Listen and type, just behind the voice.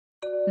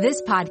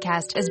This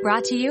podcast is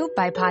brought to you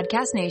by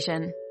Podcast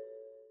Nation.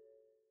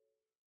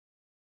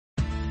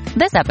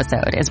 This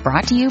episode is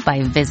brought to you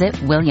by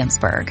Visit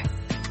Williamsburg.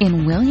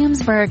 In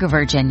Williamsburg,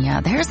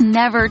 Virginia, there's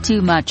never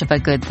too much of a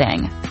good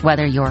thing.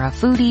 Whether you're a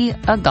foodie,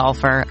 a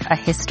golfer, a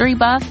history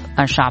buff,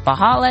 a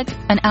shopaholic,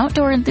 an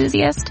outdoor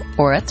enthusiast,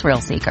 or a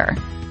thrill seeker,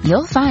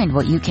 you'll find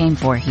what you came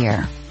for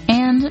here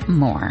and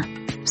more.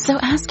 So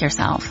ask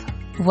yourself,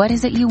 what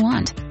is it you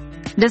want?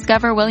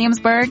 Discover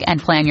Williamsburg and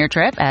plan your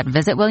trip at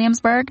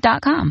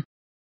visitwilliamsburg.com.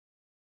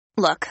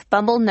 Look,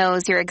 Bumble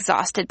knows you're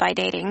exhausted by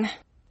dating.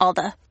 All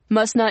the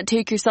must not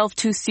take yourself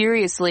too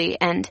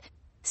seriously and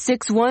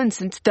 6'1"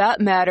 since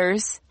that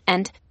matters.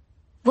 And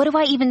what do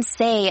I even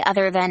say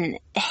other than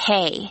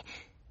hey?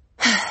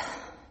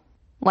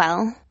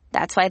 Well,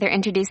 that's why they're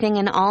introducing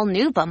an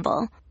all-new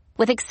Bumble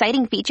with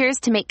exciting features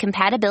to make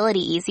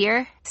compatibility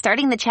easier,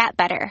 starting the chat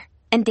better,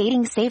 and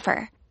dating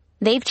safer.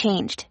 They've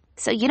changed,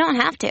 so you don't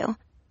have to.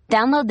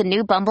 Download the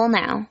new Bumble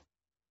now.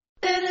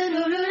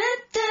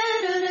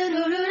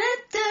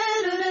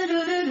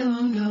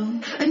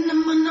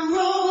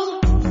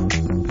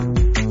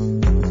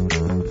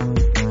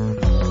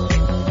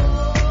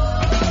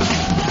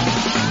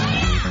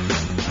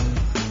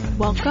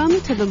 Welcome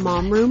to the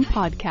Mom Room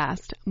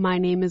Podcast. My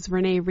name is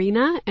Renee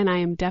Rena, and I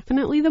am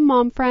definitely the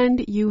mom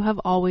friend you have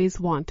always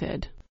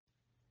wanted.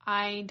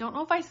 I don't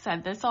know if I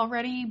said this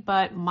already,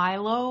 but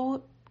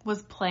Milo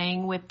was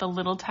playing with the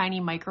little tiny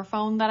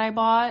microphone that I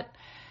bought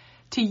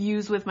to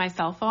use with my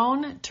cell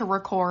phone to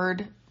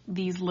record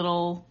these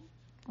little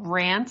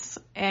rants,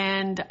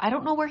 and I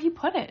don't know where he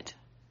put it.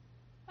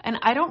 And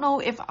I don't know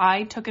if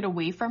I took it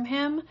away from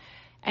him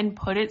and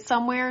put it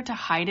somewhere to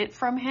hide it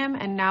from him,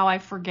 and now I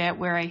forget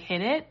where I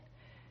hid it.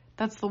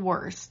 That's the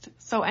worst.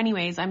 So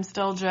anyways, I'm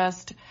still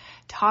just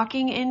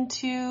talking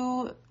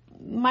into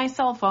my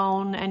cell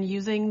phone and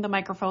using the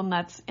microphone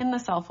that's in the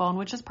cell phone,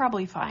 which is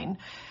probably fine.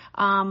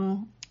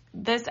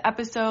 This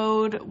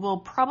episode will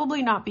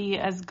probably not be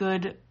as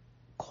good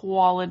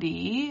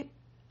quality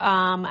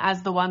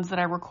as the ones that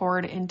I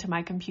record into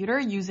my computer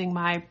using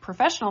my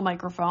professional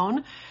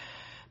microphone,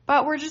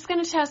 but we're just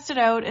going to test it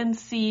out and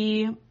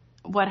see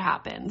what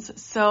happens.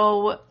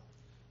 So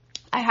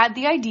I had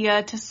the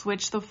idea to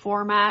switch the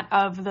format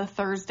of the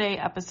Thursday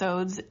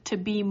episodes to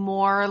be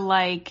more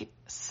like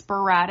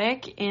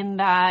sporadic in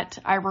that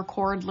I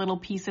record little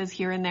pieces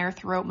here and there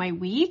throughout my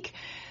week.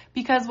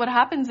 Because what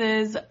happens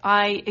is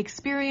I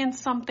experience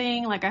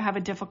something, like I have a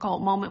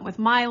difficult moment with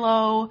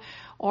Milo,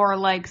 or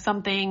like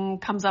something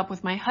comes up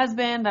with my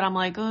husband that I'm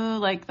like, oh,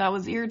 like that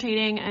was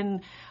irritating,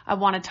 and I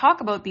want to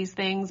talk about these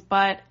things,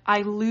 but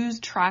I lose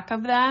track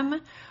of them,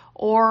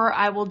 or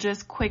I will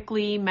just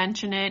quickly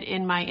mention it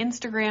in my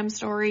Instagram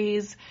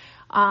stories,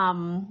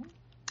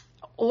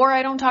 or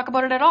I don't talk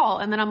about it at all,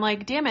 and then I'm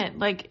like, damn it,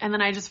 like, and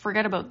then I just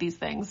forget about these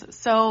things.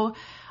 So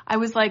I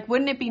was like,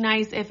 wouldn't it be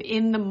nice if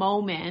in the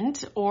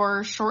moment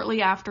or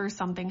shortly after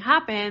something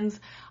happens,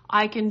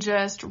 I can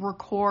just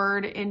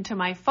record into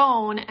my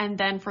phone, and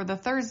then for the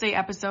Thursday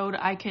episode,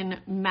 I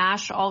can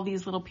mash all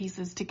these little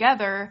pieces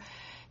together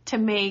to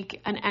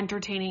make an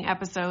entertaining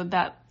episode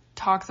that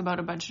talks about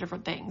a bunch of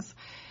different things.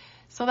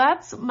 So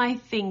that's my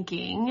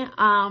thinking.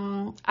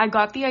 I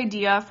got the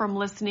idea from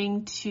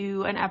listening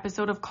to an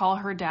episode of Call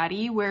Her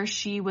Daddy where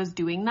she was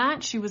doing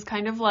that. She was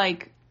kind of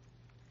like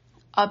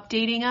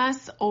updating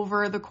us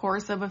over the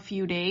course of a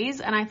few days,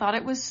 and I thought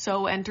it was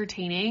so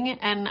entertaining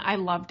and I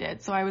loved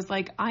it. So I was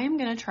like, I am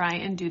going to try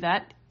and do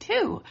that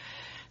too.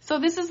 So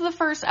this is the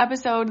first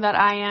episode that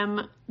I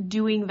am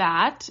doing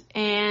that,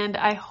 and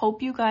I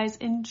hope you guys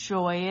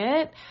enjoy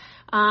it.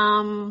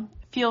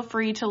 Feel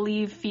free to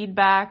leave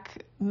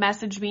feedback,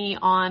 message me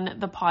on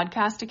the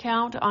podcast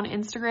account on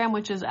Instagram,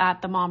 which is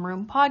at the Mom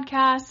Room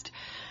Podcast.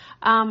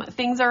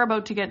 Things are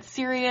about to get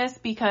serious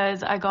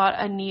because I got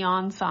a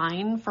neon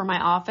sign for my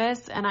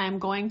office, and I am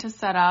going to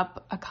set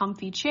up a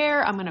comfy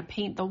chair. I'm going to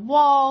paint the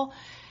wall,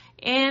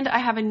 and I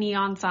have a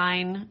neon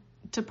sign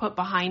to put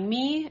behind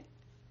me.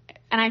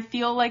 And I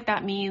feel like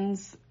that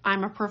means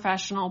I'm a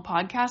professional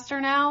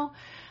podcaster now.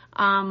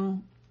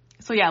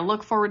 So yeah,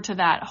 look forward to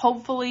that.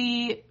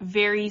 Hopefully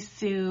very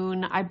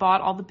soon. I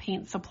bought all the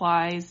paint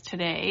supplies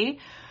today.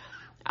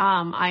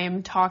 I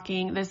am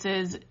talking, this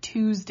is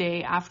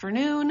Tuesday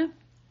afternoon.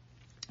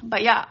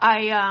 But yeah,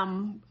 I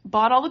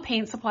bought all the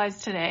paint supplies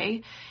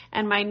today,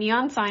 and my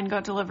neon sign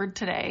got delivered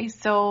today.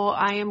 So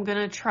I am going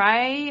to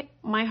try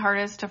my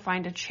hardest to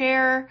find a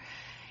chair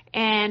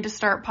and to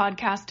start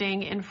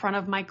podcasting in front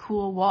of my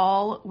cool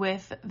wall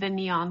with the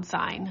neon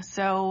sign.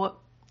 So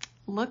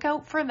look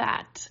out for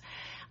that.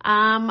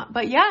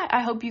 But yeah,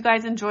 I hope you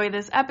guys enjoy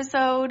this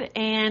episode.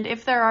 And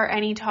if there are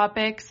any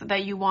topics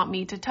that you want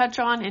me to touch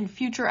on in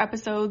future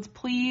episodes,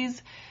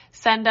 please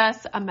send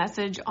us a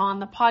message on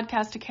the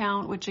podcast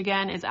account, which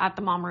again is at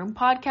the Mom Room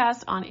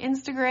Podcast on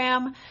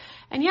Instagram.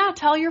 And yeah,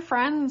 tell your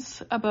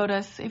friends about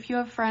us. If you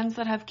have friends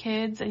that have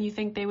kids and you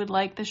think they would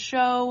like the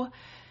show,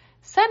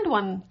 send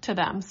one to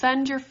them.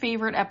 Send your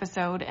favorite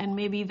episode and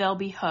maybe they'll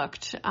be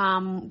hooked.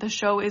 The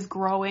show is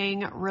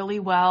growing really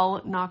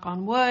well, knock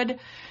on wood.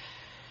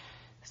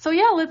 So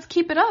yeah, let's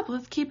keep it up.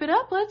 Let's keep it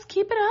up. Let's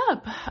keep it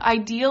up.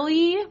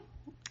 Ideally,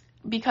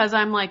 because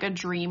I'm like a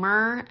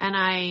dreamer and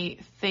I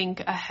think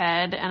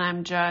ahead and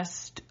I'm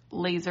just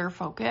laser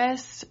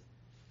focused,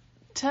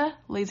 I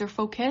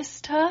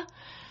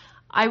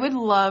would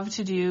love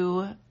to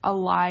do a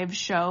live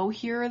show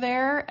here or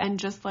there and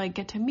just like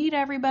get to meet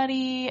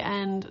everybody,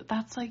 and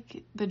that's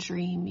like the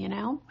dream, you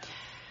know?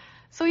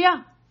 So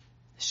yeah,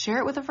 share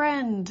it with a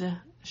friend,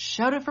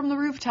 shout it from the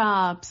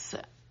rooftops.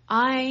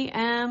 I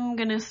am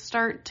gonna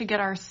start to get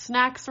our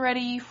snacks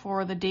ready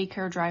for the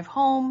daycare drive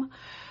home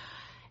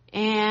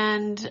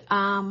and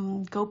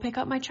go pick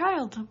up my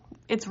child.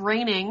 It's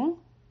raining,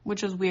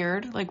 which is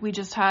weird. Like, we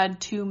just had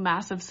 2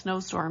 massive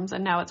snowstorms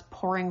and now it's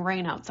pouring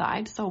rain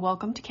outside. So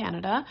welcome to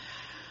Canada.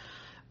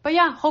 But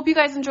yeah, hope you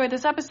guys enjoyed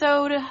this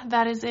episode.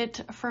 That is it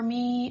for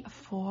me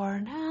for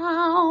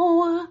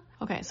now.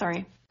 Okay,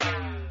 sorry.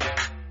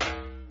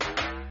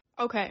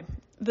 Okay,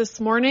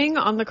 this morning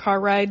on the car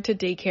ride to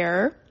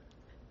daycare,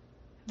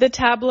 the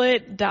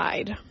tablet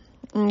died.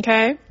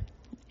 Okay?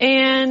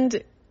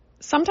 And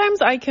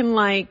sometimes I can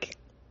like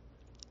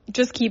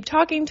just keep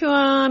talking to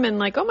him and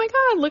like, oh my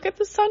God, look at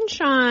the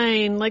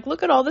sunshine. Like,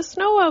 look at all the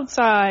snow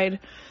outside.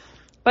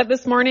 But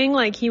this morning,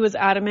 like, he was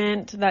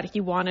adamant that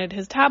he wanted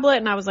his tablet.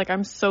 And I was like,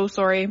 I'm so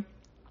sorry.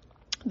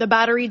 The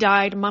battery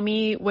died.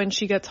 Mommy, when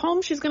she gets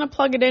home, she's going to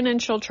plug it in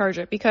and she'll charge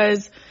it,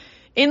 because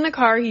in the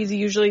car, he's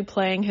usually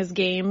playing his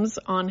games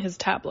on his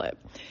tablet.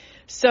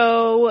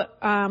 So,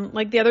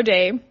 like the other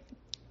day,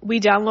 we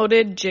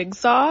downloaded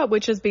Jigsaw,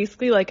 which is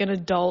basically like an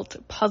adult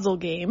puzzle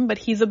game, but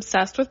he's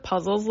obsessed with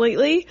puzzles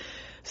lately.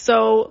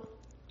 So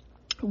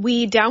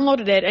we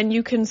downloaded it, and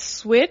you can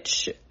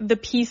switch the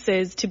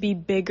pieces to be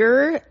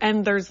bigger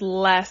and there's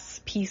less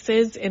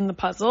pieces in the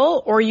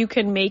puzzle, or you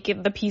can make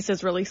the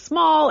pieces really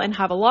small and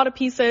have a lot of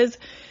pieces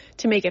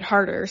to make it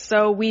harder.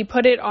 So we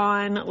put it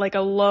on like a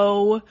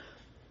low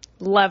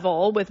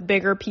level with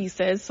bigger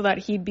pieces so that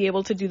he'd be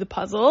able to do the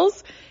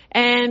puzzles.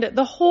 And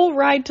the whole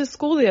ride to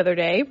school the other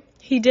day,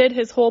 he did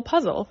his whole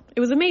puzzle.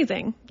 It was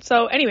amazing.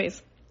 So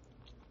anyways,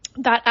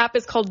 that app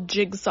is called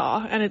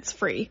Jigsaw and it's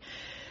free.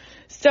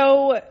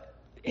 So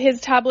his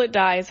tablet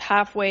dies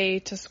halfway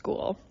to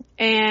school,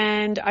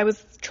 and I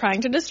was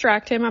trying to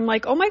distract him. I'm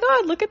like, oh my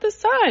God, look at the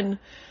sun.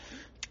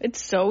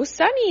 It's so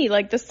sunny.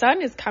 Like, the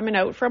sun is coming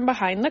out from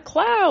behind the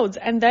clouds.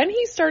 And then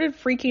he started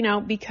freaking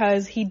out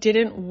because he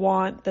didn't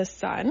want the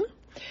sun.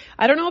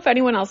 I don't know if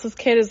anyone else's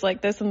kid is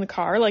like this in the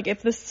car. Like,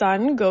 if the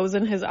sun goes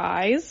in his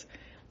eyes,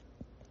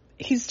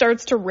 he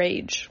starts to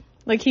rage.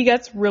 Like, he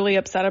gets really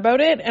upset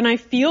about it, and I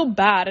feel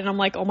bad, and I'm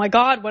like, oh my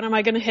God, when am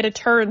I going to hit a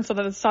turn so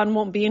that the sun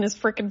won't be in his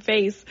freaking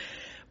face?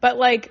 But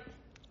like,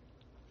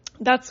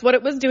 that's what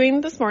it was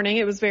doing this morning.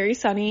 It was very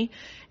sunny,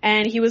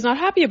 and he was not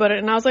happy about it,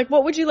 and I was like,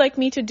 what would you like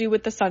me to do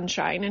with the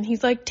sunshine? And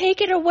he's like,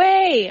 take it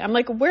away. I'm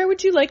like, where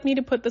would you like me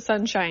to put the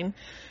sunshine?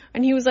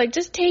 And he was like,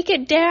 just take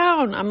it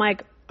down. I'm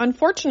like,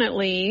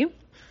 unfortunately,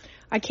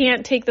 I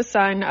can't take the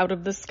sun out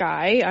of the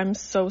sky. I'm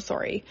so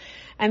sorry.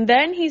 And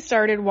then he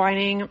started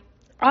whining,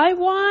 I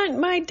want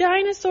my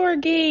dinosaur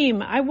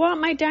game. I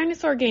want my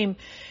dinosaur game.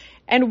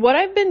 And what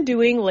I've been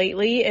doing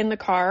lately in the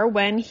car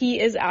when he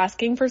is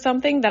asking for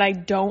something that I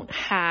don't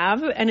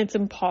have and it's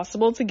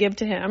impossible to give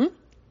to him,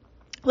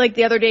 like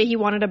the other day he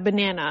wanted a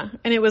banana,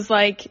 and it was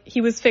like he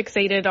was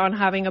fixated on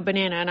having a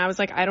banana, and I was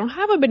like, I don't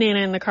have a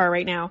banana in the car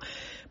right now.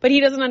 But he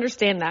doesn't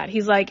understand that.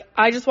 He's like,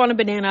 I just want a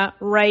banana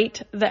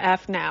right the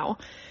F now.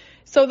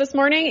 So this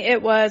morning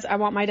it was, I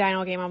want my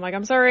dino game. I'm like,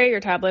 I'm sorry, your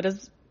tablet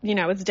is,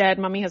 it's dead.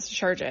 Mommy has to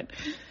charge it.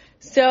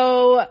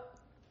 So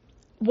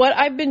what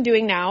I've been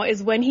doing now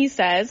is when he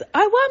says,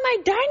 I want my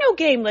dino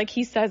game, like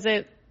he says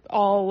it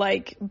all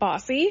like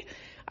bossy,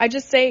 I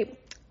just say,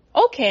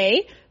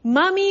 okay,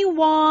 Mommy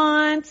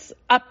wants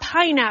a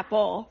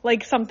pineapple,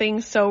 like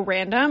something so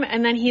random.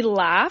 And then he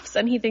laughs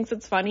and he thinks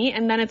it's funny.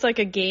 And then it's like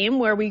a game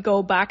where we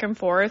go back and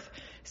forth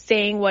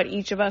saying what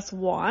each of us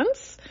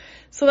wants.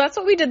 So that's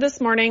what we did this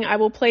morning. I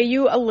will play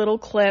you a little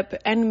clip,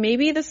 and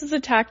maybe this is a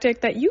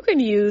tactic that you can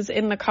use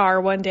in the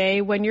car one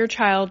day when your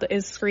child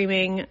is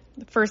screaming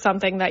for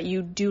something that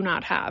you do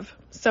not have.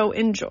 So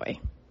enjoy.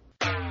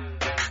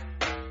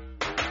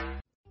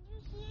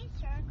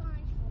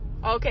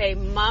 Okay,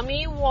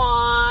 Mommy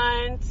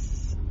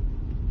wants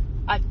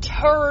a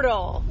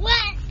turtle.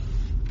 What?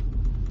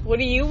 What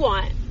do you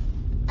want?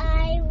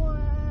 I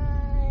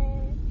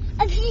want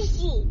a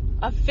fishy.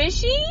 A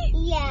fishy?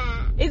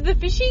 Yeah. Is the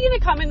fishy going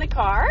to come in the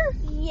car?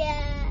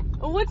 Yeah.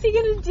 What's he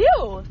going to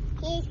do?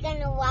 He's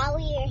gonna wobble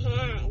your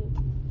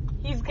hand.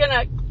 He's going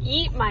to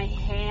eat my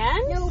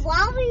hand? No,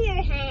 wobble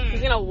your hand.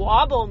 He's going to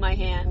wobble my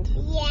hand.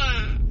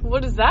 Yeah.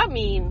 What does that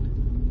mean?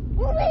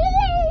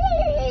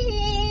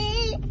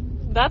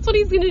 That's what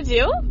he's going to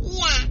do?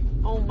 Yeah.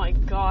 Oh my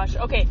gosh.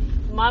 Okay,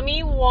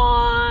 Mommy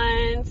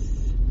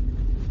wants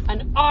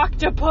an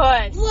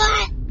octopus.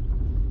 What?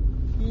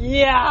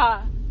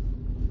 Yeah.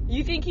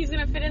 You think he's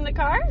going to fit in the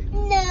car?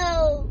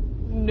 No.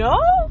 No?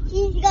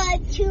 He's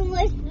got too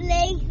much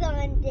legs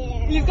on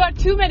there. He's got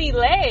too many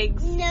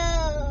legs.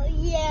 No,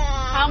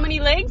 yeah. How many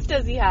legs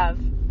does he have?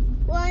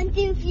 1,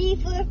 2, 3,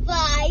 4, 5,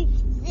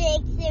 6,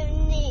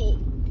 7, 8.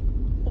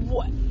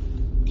 What?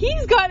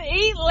 He's got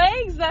 8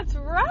 legs. That's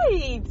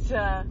right.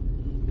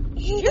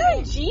 You're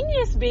a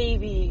genius,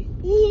 baby.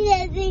 He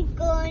doesn't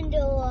go in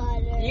the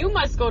water. You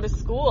must go to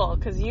school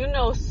because you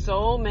know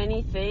so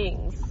many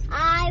things.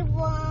 I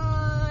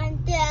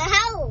want the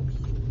house.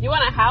 You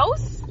want a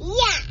house?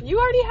 Yeah. You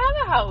already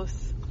have a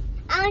house.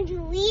 I want to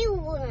real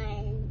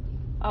one.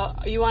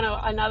 You want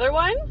another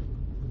one?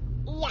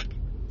 Yeah.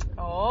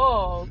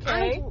 Oh, okay.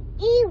 I want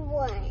to eat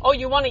one. Oh,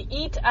 you want to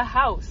eat a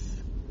house?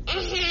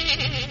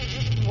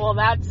 Well,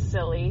 that's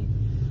silly.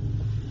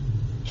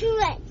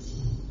 Crunch.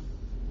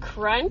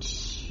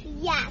 Crunch?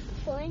 Yeah,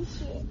 crunch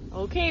it.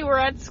 Okay, we're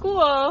at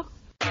school.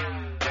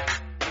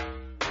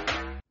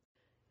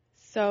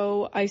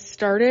 So I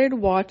started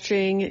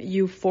watching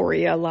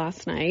Euphoria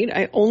last night.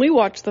 I only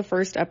watched the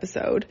first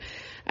episode.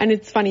 And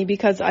it's funny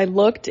because I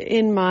looked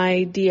in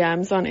my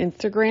DMs on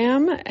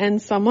Instagram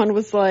and someone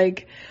was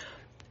like,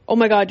 oh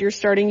my God, you're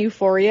starting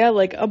Euphoria?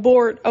 Like,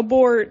 abort.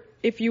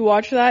 If you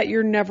watch that,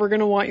 you're never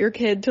going to want your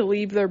kid to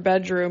leave their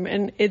bedroom.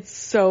 And it's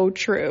so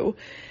true.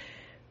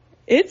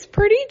 It's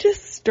pretty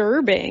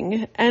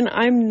disturbing. And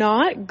I'm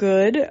not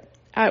good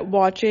at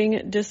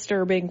watching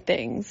disturbing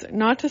things.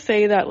 Not to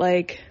say that,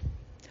 like,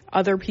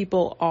 other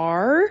people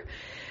are,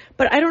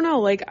 but I don't know,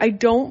 like, I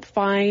don't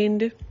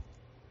find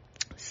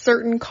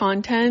certain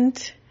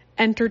content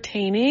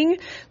entertaining.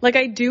 Like,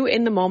 I do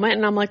in the moment,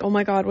 and I'm like, oh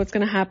my God, what's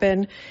going to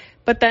happen?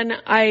 But then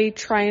I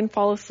try and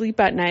fall asleep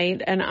at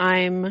night and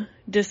I'm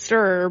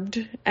disturbed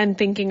and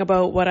thinking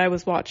about what I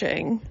was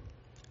watching,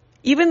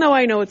 even though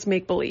I know it's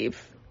make-believe,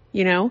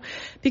 you know,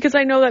 because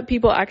I know that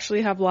people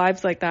actually have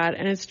lives like that,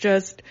 and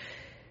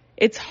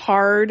it's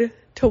hard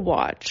to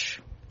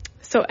watch.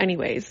 So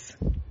anyways,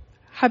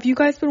 have you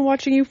guys been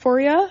watching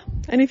Euphoria?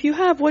 And if you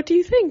have, what do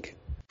you think?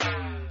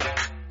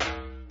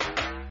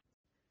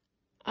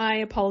 I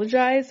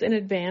apologize in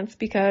advance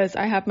because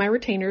I have my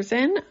retainers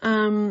in.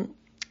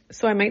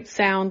 So I might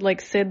sound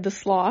like Sid the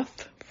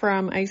Sloth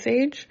from Ice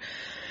Age.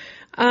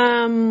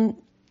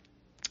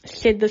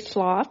 Sid the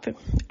Sloth.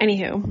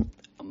 Anywho,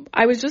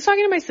 I was just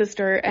talking to my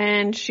sister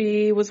and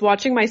she was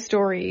watching my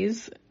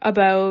stories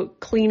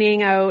about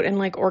cleaning out and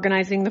like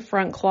organizing the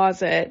front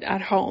closet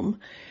at home.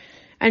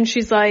 And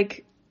she's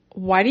like,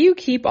 why do you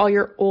keep all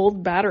your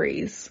old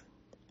batteries?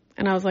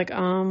 And I was like,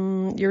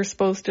 you're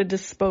supposed to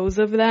dispose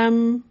of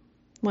them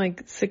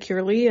like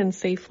securely and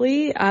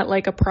safely at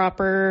like a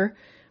proper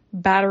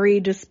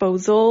battery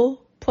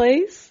disposal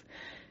place.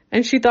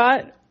 And she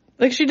thought,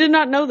 like, she did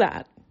not know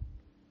that.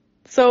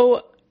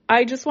 So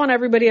I just want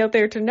everybody out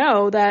there to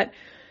know that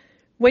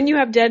when you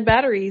have dead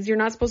batteries, you're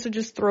not supposed to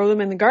just throw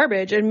them in the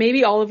garbage. And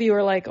maybe all of you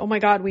are like, oh my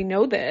God, we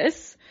know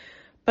this,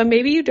 but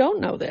maybe you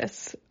don't know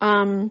this.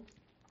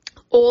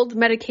 Old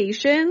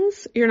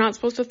medications, you're not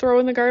supposed to throw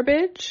in the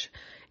garbage.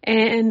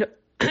 And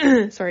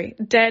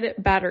dead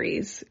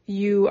batteries,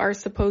 you are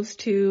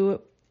supposed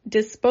to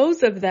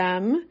dispose of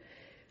them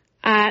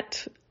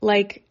at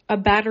like a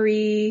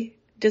battery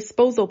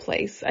disposal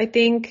place. I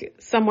think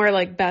somewhere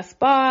like Best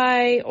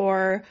Buy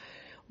or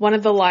one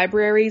of the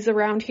libraries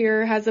around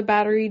here has a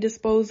battery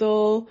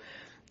disposal.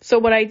 So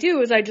what I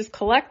do is I just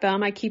collect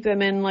them. I keep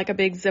them in like a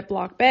big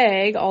Ziploc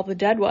bag, all the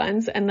dead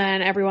ones. And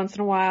then every once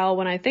in a while,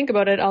 when I think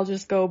about it, I'll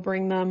just go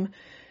bring them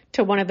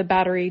to one of the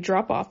battery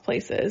drop-off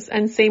places.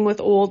 And same with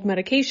old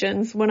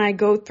medications. When I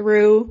go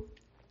through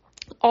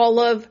all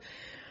of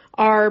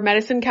our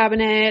medicine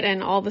cabinet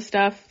and all the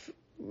stuff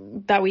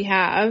that we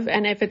have,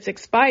 and if it's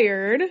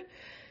expired,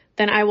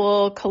 then I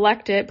will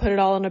collect it, put it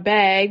all in a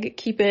bag,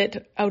 keep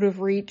it out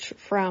of reach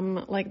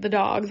from like the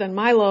dogs and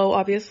Milo,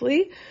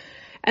 obviously.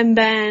 And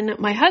then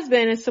my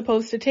husband is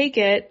supposed to take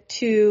it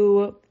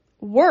to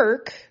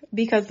work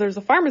because there's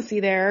a pharmacy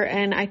there.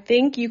 And I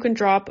think you can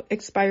drop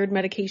expired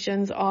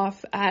medications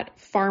off at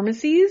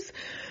pharmacies.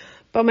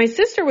 But my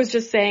sister was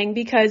just saying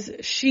because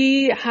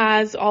she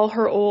has all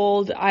her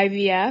old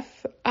IVF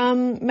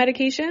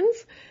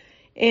medications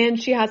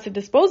and she has to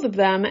dispose of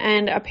them.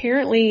 And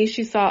apparently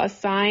she saw a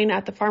sign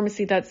at the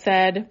pharmacy that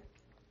said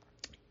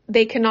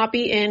they cannot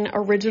be in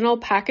original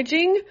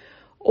packaging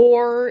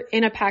or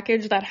in a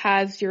package that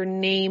has your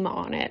name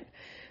on it.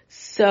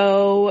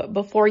 So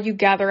before you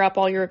gather up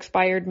all your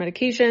expired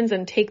medications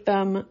and take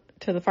them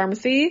to the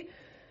pharmacy,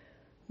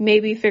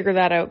 maybe figure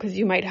that out because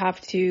you might have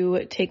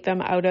to take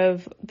them out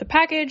of the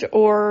package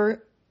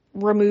or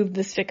remove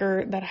the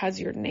sticker that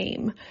has your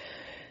name.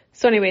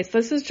 So anyways,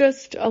 this is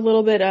just a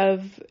little bit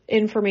of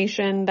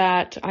information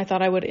that I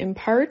thought I would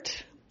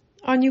impart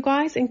on you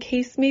guys in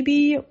case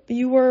maybe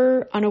you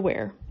were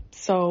unaware.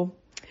 So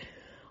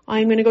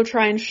I'm going to go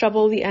try and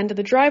shovel the end of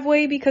the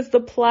driveway because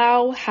the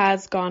plow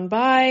has gone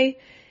by,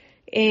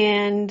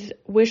 and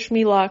wish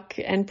me luck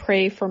and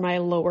pray for my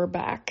lower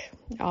back.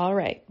 All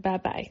right.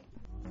 Bye-bye.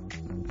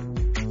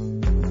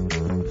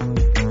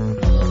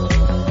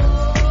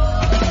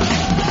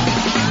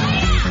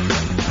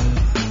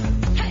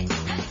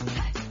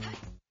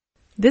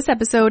 This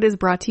episode is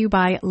brought to you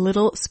by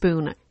Little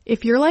Spoon.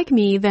 If you're like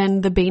me,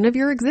 then the bane of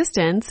your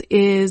existence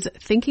is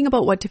thinking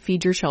about what to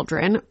feed your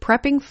children,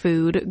 prepping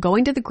food,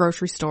 going to the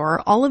grocery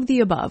store, all of the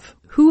above.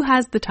 Who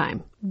has the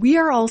time? We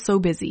are all so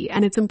busy,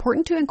 and it's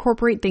important to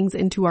incorporate things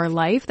into our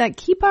life that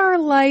keep our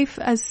life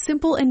as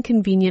simple and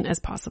convenient as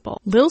possible.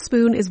 Little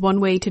Spoon is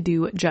one way to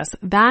do just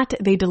that.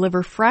 They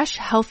deliver fresh,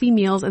 healthy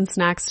meals and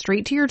snacks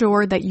straight to your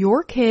door that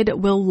your kid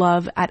will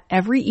love at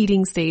every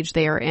eating stage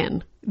they are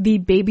in. The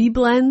baby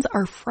blends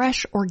are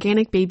fresh,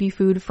 organic baby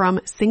food from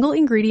single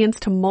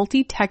ingredients to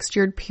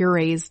multi-textured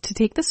purees to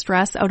take the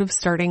stress out of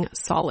starting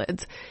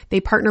solids.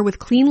 They partner with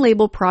Clean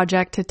Label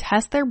Project to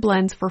test their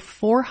blends for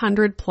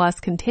 400 plus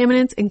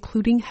contaminants,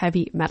 including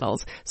heavy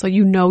metals. So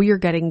you know you're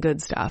getting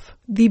good stuff.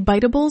 The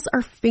Biteables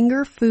are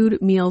finger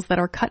food meals that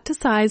are cut to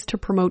size to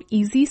promote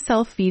easy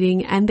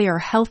self-feeding, and they are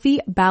healthy,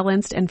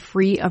 balanced, and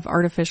free of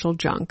artificial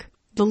junk.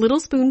 The Little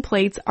Spoon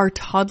plates are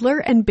toddler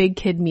and big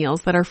kid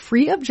meals that are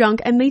free of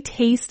junk, and they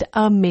taste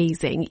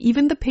amazing.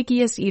 Even the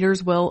pickiest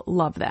eaters will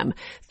love them.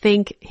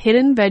 Think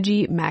hidden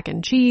veggie mac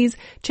and cheese,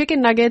 chicken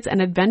nuggets, and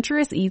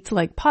adventurous eats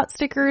like pot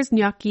stickers,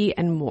 gnocchi,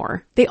 and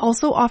more. They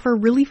also offer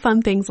really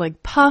fun things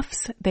like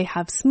puffs. They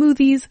have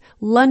smoothies,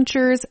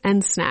 lunchers,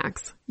 and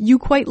snacks. You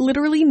quite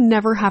literally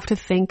never have to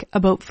think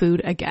about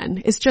food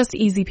again. It's just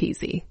easy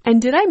peasy.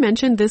 And did I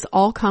mention this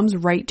all comes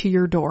right to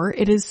your door?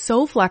 It is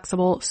so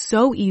flexible,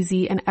 so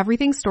easy, and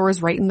everything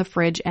stores right in the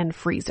fridge and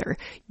freezer.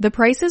 The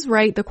price is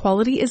right. The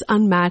quality is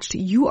unmatched.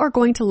 You are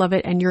going to love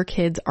it, and your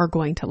kids are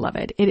going to love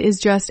it. It is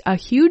just a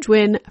huge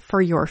win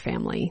for your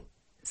family.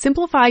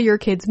 Simplify your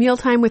kids'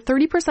 mealtime with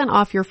 30%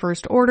 off your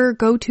first order.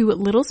 Go to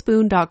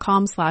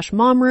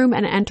littlespoon.com/momroom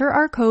and enter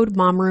our code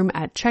momroom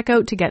at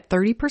checkout to get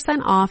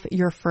 30% off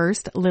your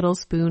first Little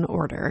Spoon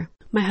order.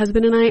 My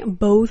husband and I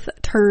both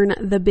turn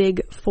the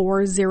big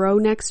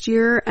 40 next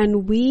year,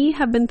 and we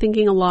have been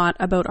thinking a lot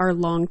about our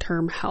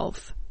long-term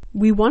health.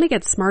 We want to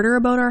get smarter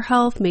about our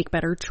health, make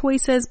better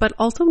choices, but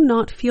also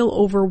not feel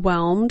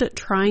overwhelmed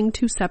trying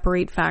to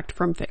separate fact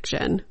from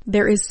fiction.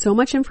 There is so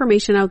much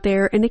information out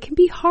there, and it can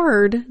be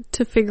hard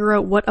to figure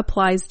out what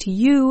applies to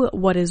you,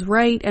 what is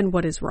right, and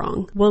what is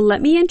wrong. Well, let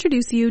me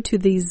introduce you to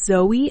the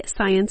Zoe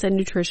Science and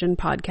Nutrition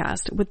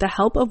podcast. With the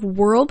help of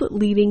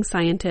world-leading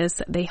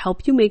scientists, they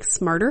help you make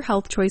smarter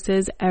health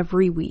choices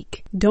every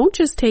week. Don't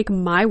just take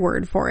my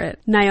word for it.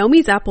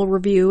 Naomi's Apple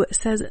review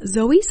says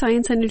Zoe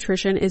Science and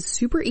Nutrition is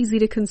super easy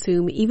to consume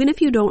even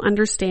if you don't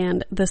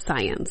understand the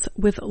science,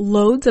 with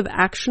loads of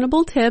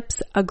actionable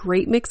tips, a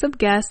great mix of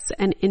guests,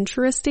 and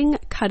interesting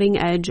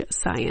cutting-edge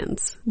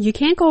science. You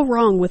can't go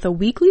wrong with a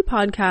weekly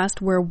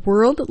podcast where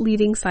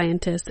world-leading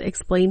scientists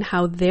explain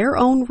how their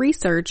own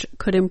research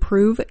could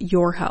improve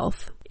your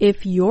health.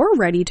 If you're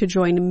ready to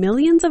join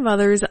millions of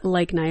others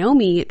like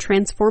Naomi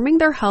transforming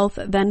their health,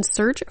 then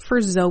search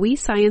for Zoe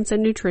Science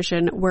and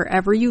Nutrition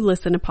wherever you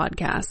listen to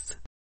podcasts.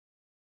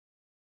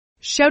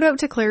 Shout out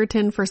to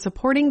Claritin for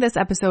supporting this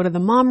episode of the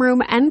Mom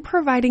Room and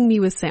providing me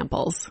with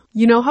samples.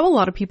 You know how a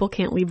lot of people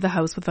can't leave the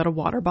house without a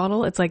water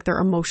bottle? It's like their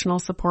emotional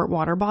support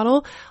water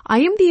bottle. I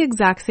am the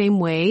exact same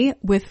way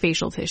with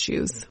facial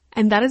tissues.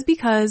 And that is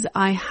because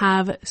I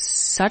have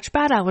such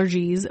bad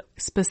allergies,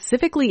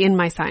 specifically in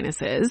my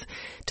sinuses,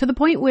 to the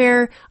point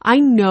where I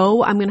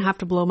know I'm going to have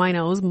to blow my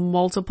nose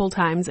multiple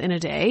times in a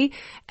day,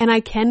 and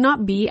I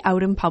cannot be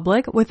out in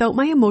public without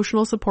my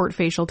emotional support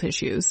facial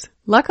tissues.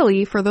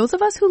 Luckily, for those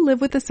of us who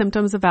live with the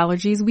symptoms of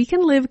allergies, we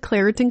can live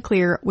Claritin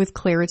Clear with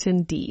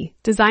Claritin D.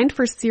 Designed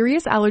for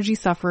serious allergy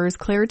sufferers,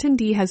 Claritin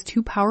D has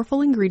 2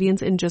 powerful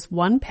ingredients in just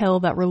one pill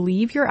that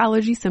relieve your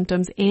allergy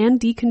symptoms and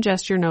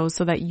decongest your nose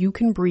so that you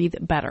can breathe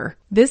better.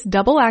 This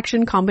double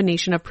action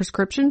combination of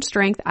prescription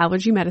strength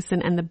allergy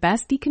medicine and the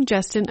best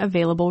decongestant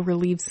available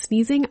relieves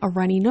sneezing, a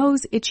runny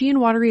nose, itchy and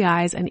watery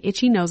eyes, an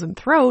itchy nose and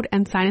throat,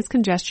 and sinus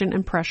congestion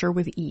and pressure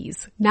with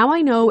ease. Now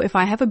I know if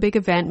I have a big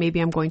event, maybe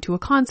I'm going to a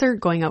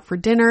concert, going out for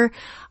dinner,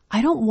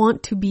 I don't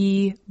want to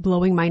be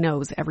blowing my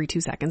nose every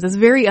 2 seconds. It's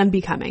very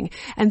unbecoming.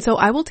 And so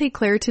I will take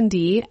Claritin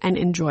D and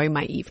enjoy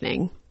my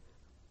evening.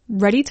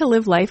 Ready to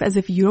live life as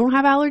if you don't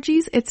have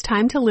allergies? It's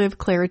time to live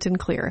Claritin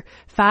Clear.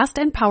 Fast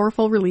and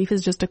powerful relief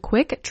is just a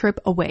quick trip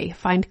away.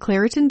 Find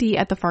Claritin D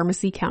at the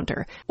pharmacy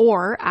counter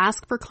or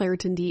ask for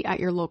Claritin D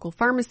at your local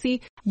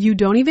pharmacy. You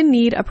don't even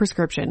need a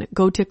prescription.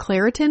 Go to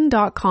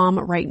Claritin.com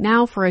right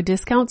now for a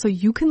discount so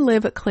you can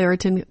live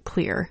Claritin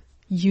Clear.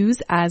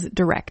 Use as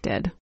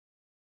directed.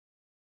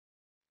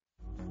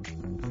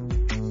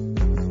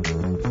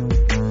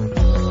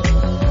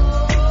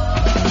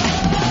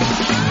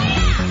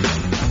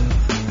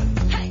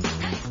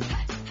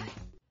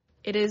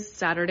 It is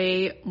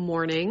Saturday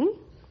morning.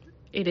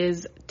 It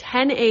is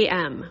 10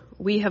 a.m.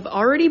 We have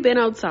already been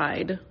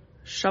outside,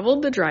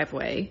 shoveled the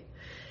driveway,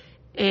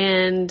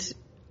 and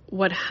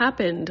what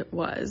happened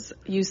was,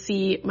 you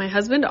see, my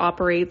husband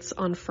operates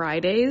on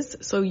Fridays,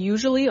 so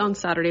usually on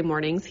Saturday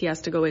mornings he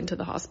has to go into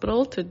the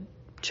hospital to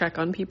check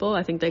on people.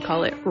 I think they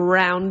call it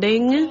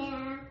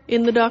rounding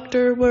in the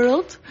doctor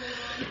world.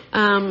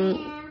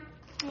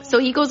 So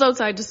he goes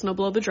outside to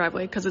snowblow the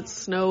driveway because it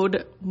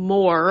snowed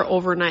more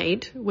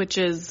overnight, which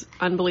is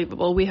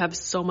unbelievable. We have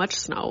so much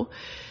snow.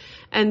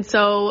 And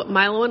so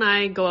Milo and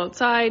I go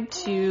outside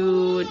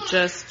to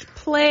just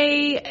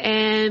play,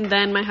 and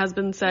then my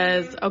husband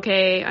says,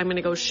 okay, I'm going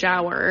to go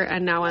shower,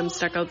 and now I'm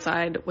stuck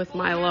outside with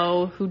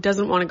Milo, who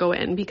doesn't want to go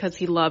in because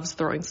he loves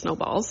throwing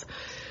snowballs.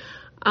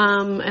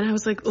 And I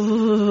was like,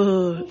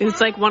 ugh.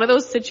 It's like one of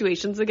those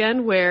situations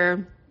again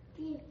where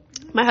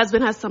my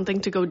husband has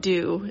something to go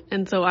do,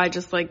 and so I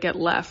just like get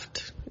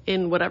left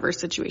in whatever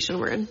situation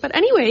we're in. But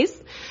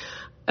anyways,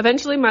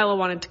 eventually Milo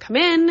wanted to come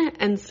in,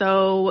 and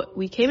so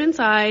we came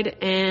inside,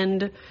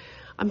 and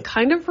I'm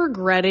kind of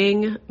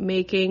regretting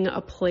making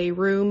a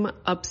playroom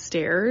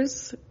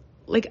upstairs.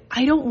 Like,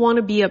 I don't want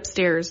to be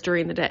upstairs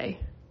during the day,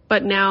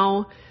 but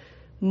now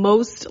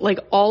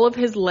all of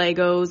his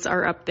Legos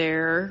are up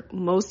there.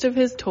 Most of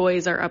his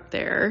toys are up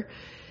there.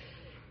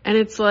 And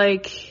it's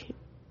like,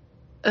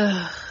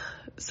 ugh.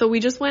 So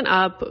we just went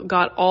up,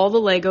 got all the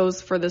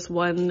Legos for this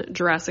one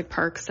Jurassic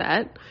Park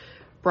set,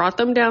 brought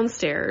them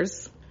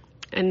downstairs,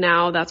 and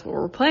now that's what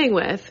we're playing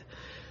with.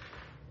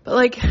 But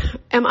like,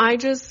 am I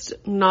just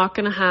not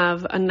going to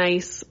have a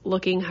nice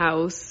looking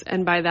house?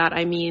 And by that,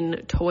 I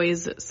mean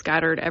toys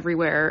scattered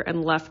everywhere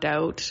and left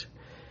out.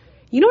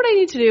 You know what I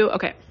need to do?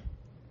 Okay.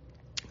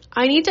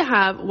 I need to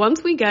have,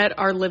 once we get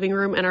our living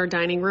room and our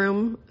dining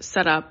room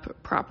set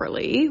up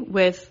properly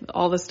with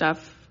all the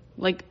stuff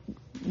like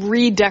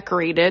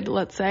redecorated,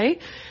 let's say,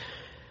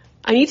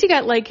 I need to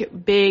get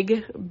like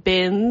big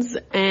bins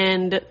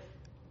and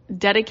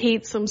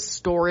dedicate some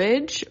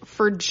storage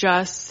for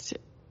just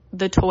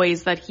the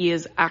toys that he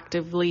is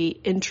actively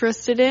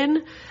interested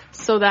in,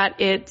 so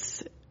that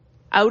it's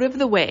out of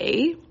the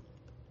way,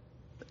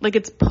 like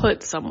it's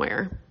put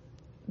somewhere.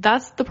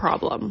 That's the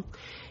problem.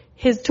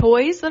 His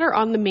toys that are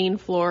on the main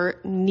floor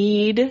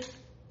need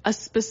a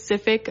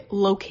specific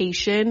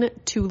location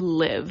to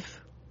live.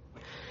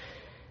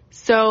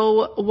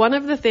 So one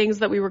of the things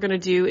that we were going to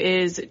do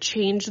is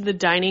change the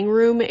dining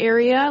room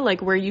area,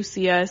 like where you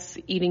see us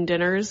eating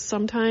dinners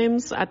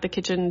sometimes at the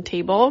kitchen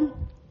table,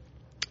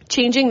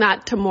 changing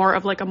that to more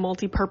of like a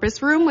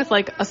multi-purpose room with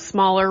like a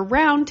smaller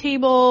round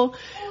table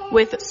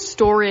with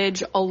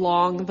storage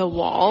along the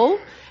wall.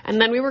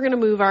 And then we were going to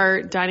move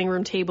our dining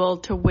room table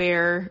to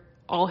where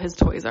all his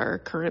toys are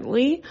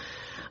currently.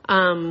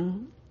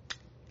 And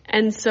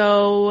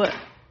so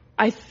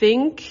I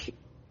think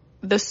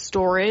the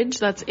storage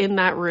that's in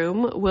that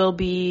room will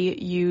be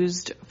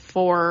used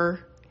for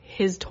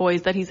his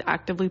toys that he's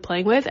actively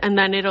playing with. And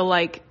then it'll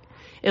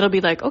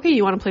be like, okay,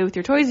 you want to play with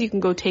your toys, you can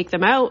go take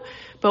them out.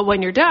 But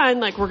when you're done,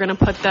 like, we're going to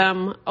put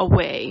them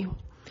away.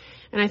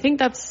 And I think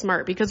that's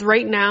smart, because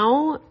right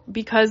now,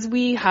 because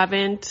we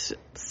haven't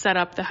set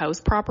up the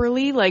house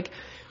properly, like,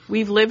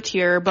 we've lived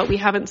here, but we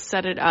haven't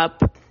set it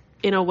up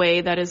in a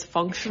way that is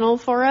functional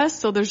for us.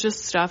 So there's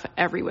just stuff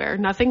everywhere.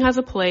 Nothing has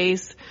a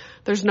place.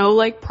 There's no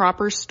like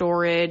proper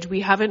storage.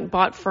 We haven't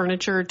bought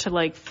furniture to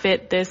like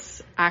fit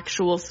this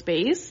actual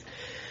space.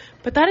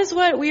 But that is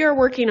what we are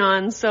working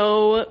on.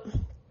 So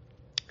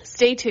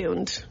stay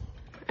tuned.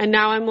 And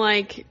now I'm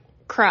like,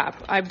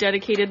 crap, I've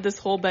dedicated this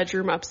whole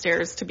bedroom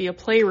upstairs to be a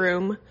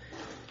playroom.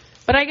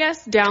 But I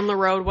guess down the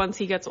road, once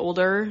he gets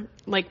older,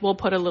 like, we'll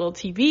put a little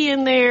TV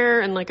in there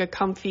and like a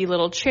comfy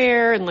little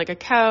chair and like a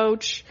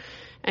couch.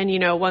 And, you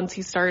know,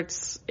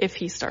 if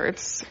he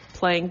starts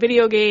playing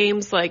video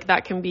games, like,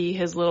 that can be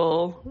his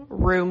little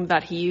room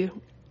that he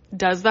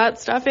does that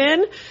stuff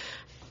in.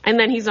 And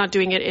then he's not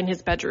doing it in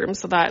his bedroom,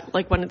 so that,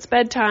 like, when it's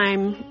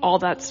bedtime, all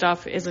that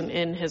stuff isn't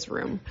in his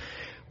room.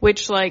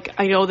 Which, like,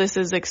 I know this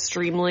is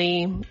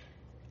extremely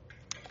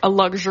a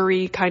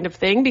luxury kind of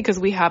thing because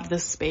we have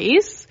this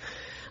space.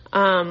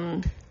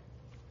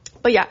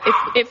 But yeah,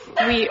 if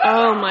we,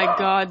 oh my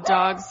God,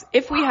 dogs,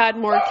 if we had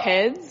more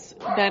kids,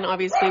 then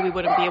obviously we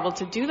wouldn't be able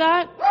to do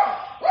that.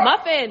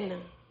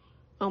 Muffin!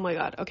 Oh my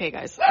God. Okay,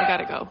 guys, I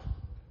gotta go.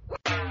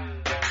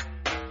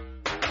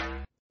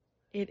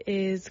 It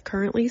is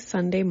currently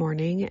Sunday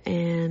morning,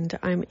 and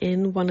I'm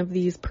in one of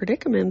these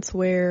predicaments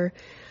where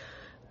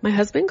my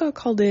husband got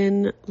called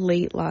in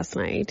late last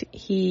night.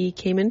 He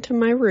came into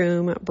my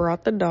room,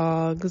 brought the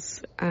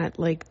dogs at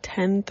like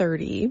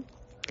 10:30.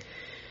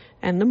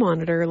 And the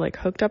monitor, like,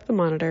 hooked up the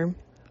monitor.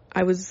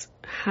 I was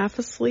half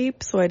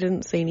asleep, so I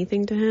didn't say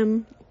anything to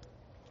him.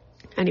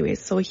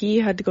 Anyways, so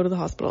he had to go to the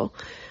hospital.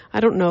 I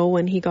don't know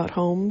when he got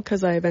home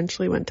because I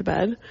eventually went to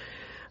bed.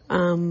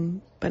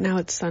 But now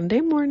it's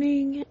Sunday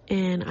morning,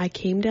 and I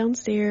came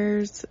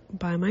downstairs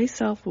by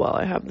myself while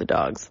I have the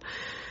dogs.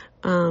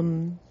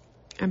 I'm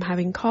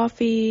having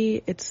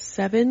coffee. It's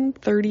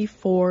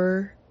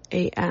 7:34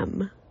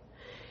 a.m.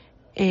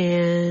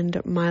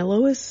 and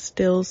Milo is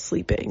still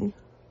sleeping.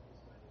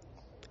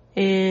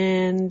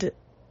 And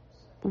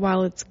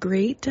while it's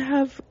great to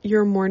have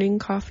your morning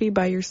coffee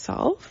by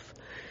yourself,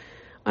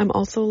 I'm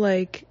also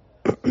like,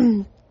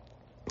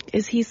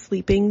 is he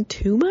sleeping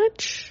too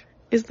much?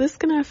 Is this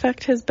going to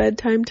affect his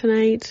bedtime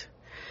tonight?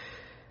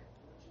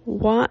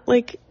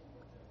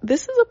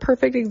 This is a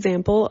perfect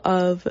example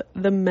of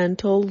the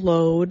mental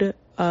load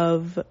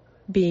of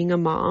being a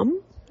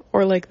mom,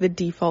 or like the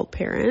default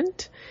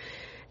parent.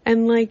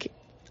 And like,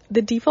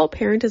 the default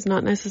parent is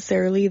not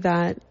necessarily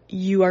that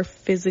you are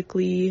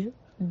physically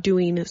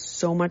doing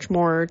so much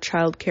more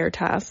childcare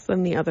tasks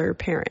than the other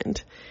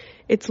parent.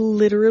 It's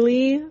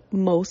literally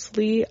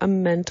mostly a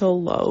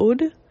mental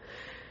load.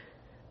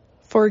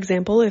 For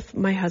example, if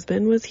my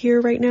husband was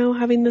here right now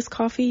having this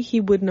coffee, he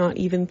would not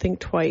even think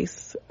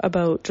twice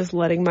about just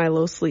letting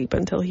Milo sleep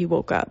until he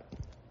woke up.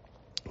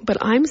 But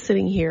I'm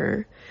sitting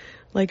here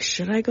like,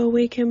 should I go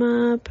wake him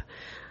up?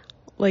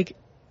 Like,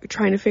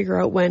 trying to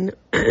figure out when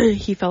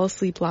he fell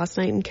asleep last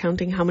night and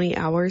counting how many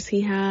hours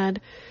he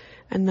had.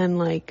 And then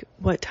like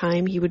what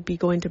time he would be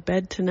going to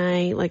bed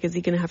tonight. Like, is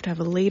he going to have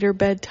a later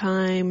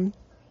bedtime?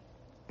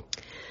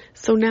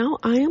 So now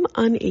I am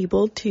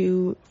unable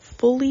to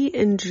fully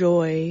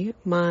enjoy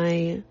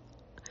my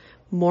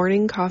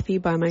morning coffee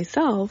by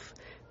myself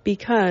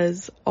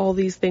because all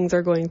these things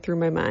are going through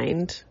my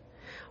mind,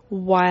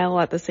 while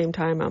at the same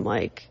time I'm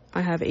like,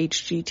 I have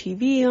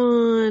HGTV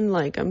on,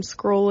 like I'm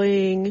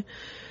scrolling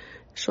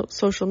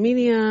social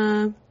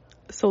media.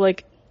 So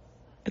like,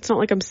 it's not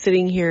like I'm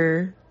sitting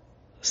here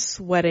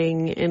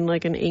sweating in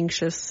like an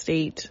anxious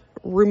state,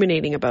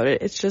 ruminating about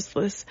it. It's just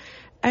this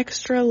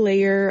extra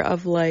layer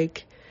of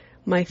like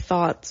my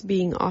thoughts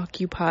being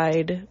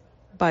occupied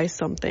by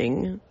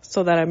something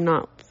so that I'm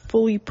not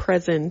fully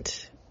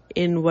present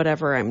in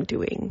whatever I'm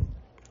doing.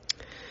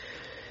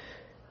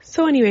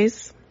 So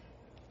anyways,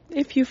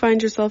 if you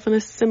find yourself in a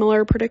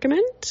similar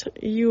predicament,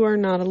 you are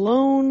not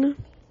alone.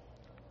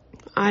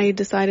 I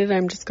decided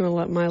I'm just going to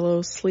let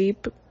Milo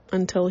sleep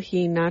until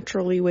he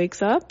naturally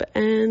wakes up,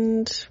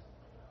 and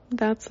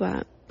that's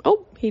that.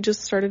 Oh, he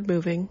just started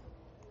moving.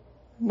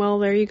 Well,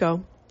 there you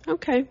go.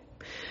 Okay.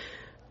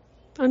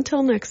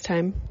 Until next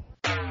time.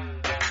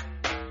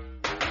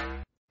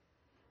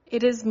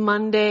 It is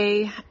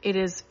Monday. It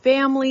is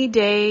Family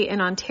Day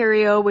in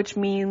Ontario, which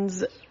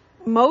means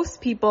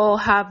most people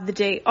have the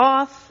day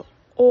off,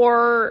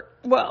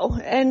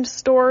 and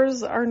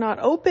stores are not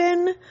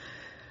open.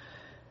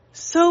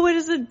 So it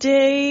is a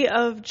day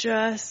of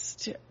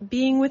just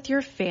being with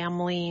your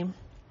family.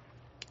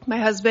 My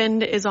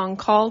husband is on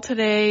call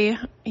today.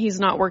 He's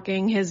not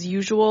working his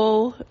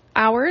usual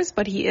hours,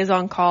 but he is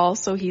on call,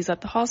 so he's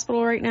at the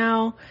hospital right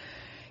now.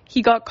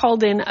 He got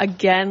called in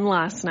again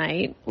last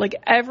night. Like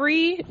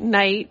every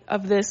night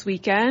of this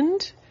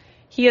weekend,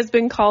 he has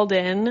been called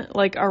in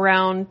like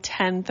around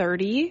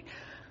 10:30,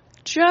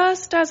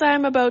 just as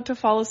I'm about to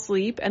fall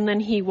asleep, and then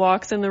he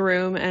walks in the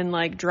room and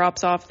like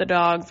drops off the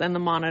dogs and the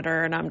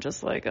monitor, and I'm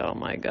just like, oh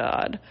my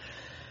God.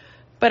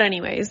 But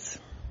anyways,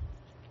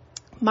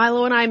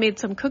 Milo and I made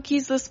some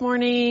cookies this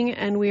morning,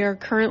 and we are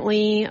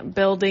currently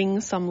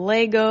building some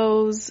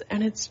Legos,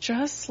 and it's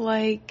just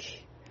like...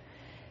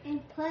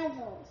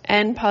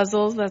 And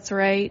puzzles, that's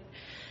right.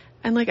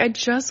 And like, I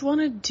just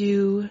want to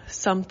do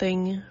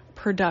something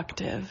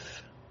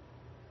productive.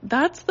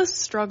 That's the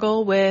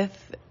struggle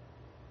with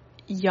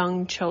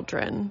young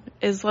children,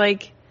 is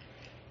like,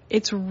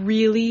 it's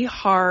really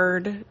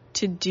hard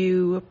to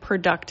do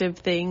productive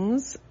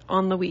things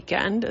on the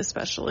weekend,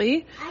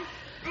 especially.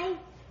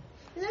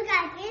 Look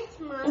at this,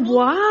 Mommy.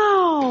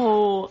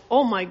 Wow.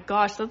 Oh my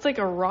gosh, that's like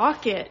a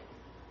rocket.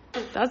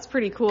 That's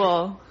pretty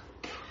cool.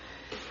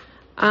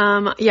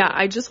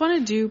 I just want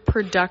to do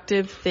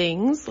productive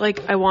things.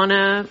 Like, I want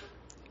to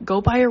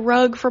go buy a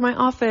rug for my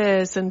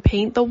office and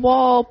paint the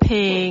wall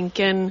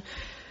pink, and,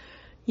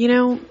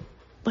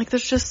 like,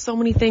 there's just so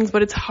many things,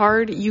 but it's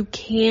hard. You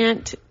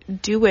can't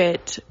do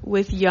it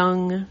with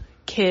young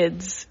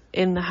kids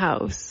in the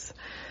house.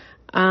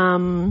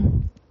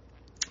 And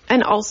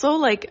also,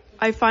 like,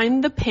 I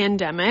find the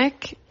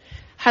pandemic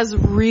has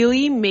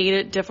really made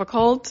it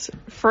difficult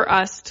for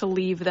us to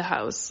leave the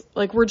house.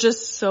 Like, we're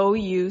just so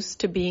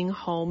used to being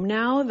home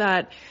now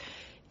that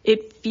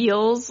it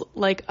feels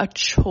like a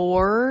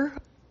chore,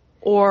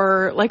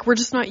 or like we're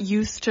just not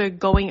used to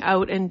going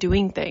out and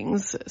doing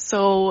things.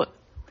 So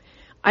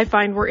I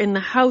find we're in the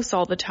house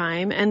all the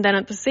time. And then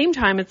at the same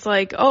time, it's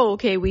like, oh,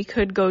 okay, we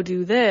could go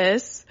do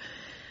this,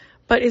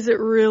 but is it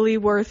really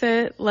worth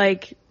it?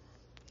 Like,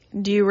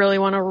 do you really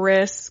want to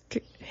risk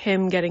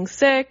him getting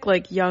sick?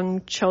 Like,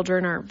 young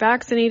children aren't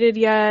vaccinated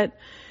yet.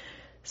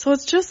 So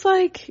it's just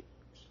like,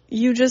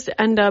 you just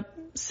end up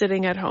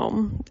sitting at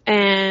home.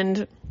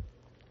 And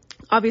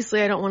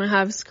obviously I don't want to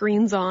have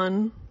screens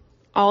on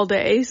all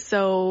day.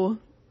 So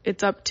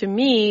it's up to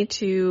me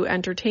to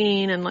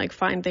entertain and like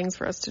find things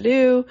for us to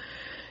do.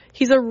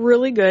 He's a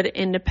really good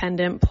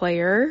independent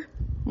player.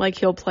 Like,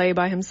 he'll play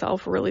by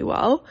himself really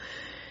well.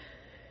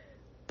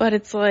 But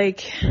it's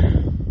like,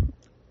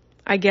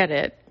 I get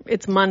it.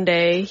 It's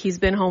Monday. He's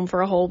been home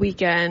for a whole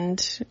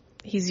weekend.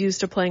 He's used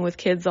to playing with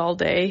kids all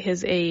day,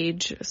 his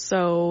age.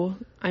 So,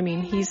 I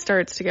mean, he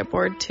starts to get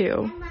bored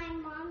too. And my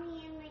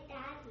mommy and my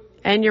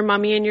daddy. And your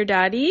mommy and your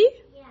daddy?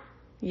 Yeah.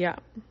 Yeah.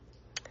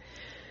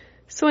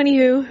 So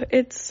anywho,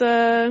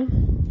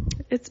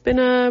 it's been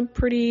a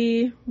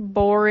pretty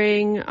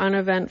boring,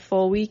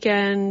 uneventful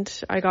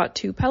weekend. I got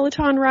 2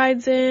 Peloton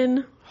rides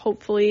in.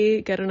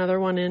 Hopefully get another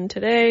one in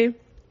today.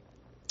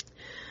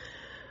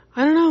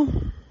 I don't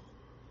know.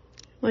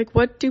 Like,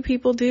 what do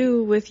people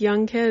do with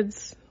young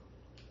kids?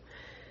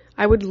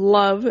 I would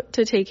love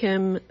to take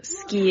him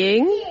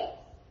skiing.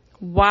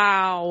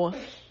 Wow.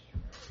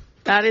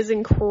 That is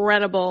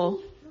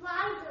incredible. He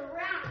flies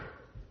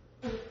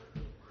around.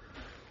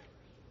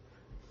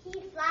 He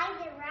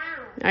flies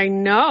around. I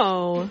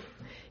know.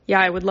 Yeah,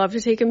 I would love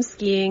to take him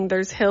skiing.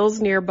 There's hills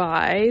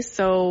nearby,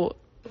 so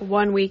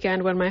one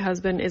weekend when my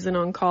husband isn't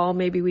on call,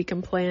 maybe we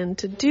can plan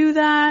to do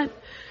that.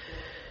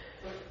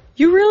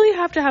 You really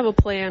have to have a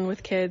plan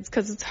with kids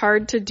because it's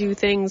hard to do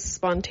things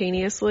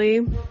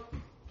spontaneously.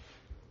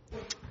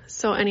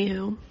 So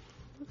anywho,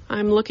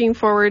 I'm looking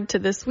forward to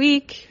this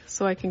week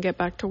so I can get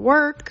back to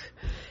work,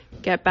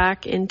 get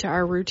back into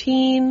our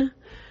routine.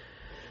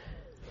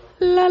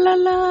 La la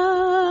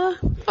la.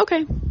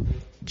 Okay,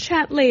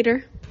 chat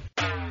later.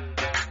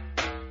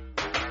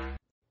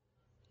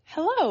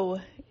 Hello,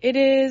 it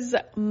is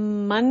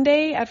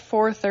Monday at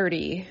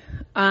 4:30.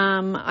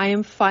 I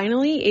am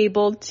finally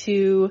able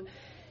to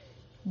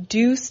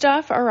do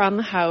stuff around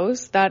the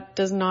house that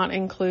does not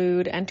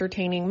include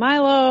entertaining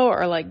Milo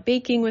or like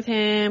baking with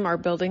him or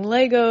building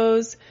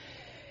Legos,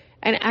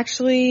 and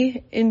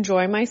actually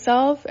enjoy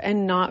myself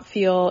and not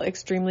feel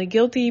extremely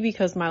guilty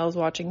because Milo's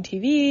watching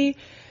TV,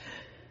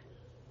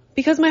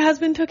 because my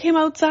husband took him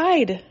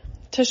outside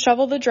to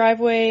shovel the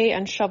driveway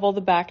and shovel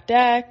the back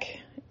deck.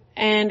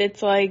 And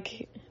it's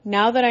like,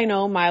 now that I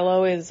know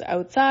Milo is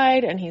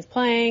outside and he's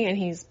playing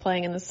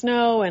in the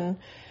snow and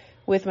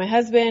with my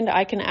husband,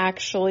 I can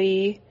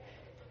actually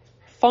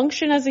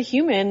function as a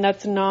human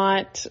that's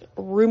not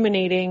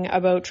ruminating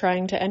about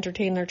trying to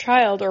entertain their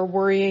child or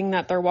worrying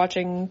that they're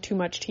watching too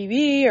much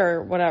TV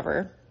or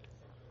whatever.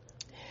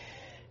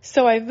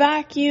 So I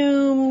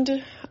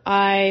vacuumed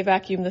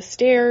the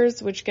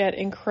stairs, which get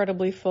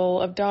incredibly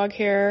full of dog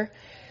hair.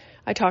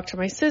 I talked to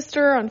my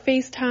sister on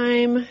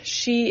FaceTime.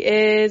 She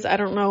is, I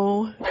don't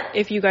know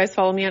if you guys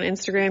follow me on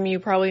Instagram, you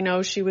probably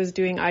know she was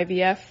doing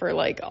IVF for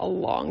like a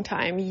long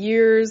time,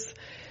 years,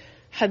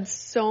 had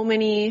so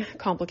many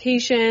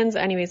complications.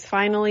 Anyways,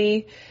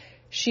 finally,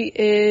 she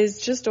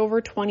is just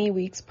over 20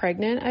 weeks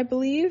pregnant, I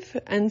believe.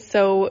 And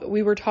so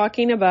we were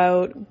talking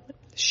about,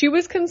 she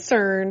was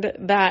concerned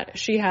that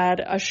she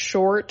had a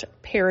short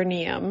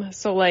perineum.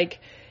 So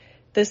like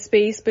the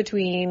space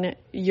between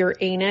your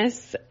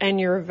anus and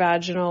your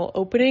vaginal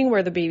opening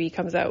where the baby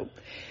comes out.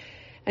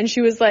 And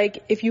she was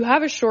like, if you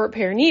have a short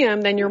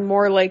perineum, then you're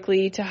more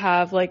likely to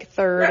have like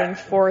 3rd and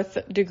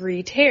 4th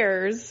degree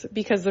tears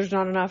because there's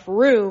not enough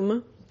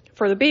room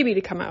for the baby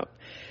to come out.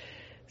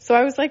 So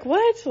I was like,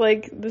 what?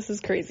 Like, this is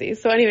crazy.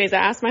 So anyways, I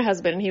asked my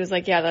husband and he was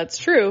like, yeah, that's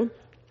true.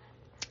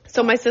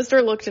 So my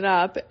sister looked it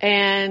up,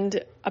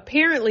 and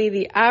apparently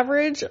the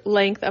average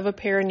length of a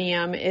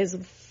perineum is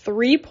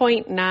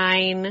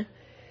 3.9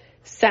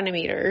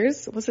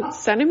 centimeters. Was it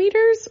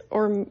centimeters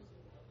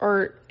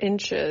or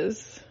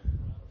inches?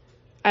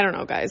 I don't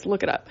know, guys.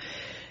 Look it up.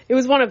 It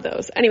was one of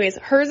those. Anyways,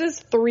 hers is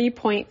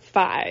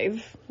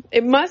 3.5.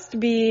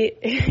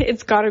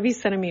 It's got to be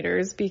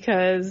centimeters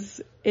because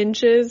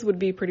inches would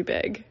be pretty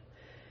big,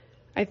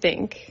 I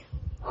think.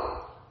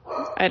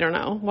 I don't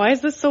know. Why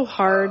is this so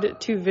hard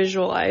to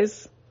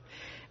visualize?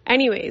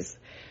 Anyways,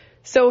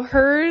 so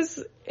hers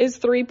is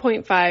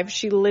 3.5.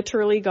 She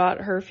literally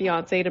got her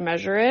fiance to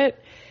measure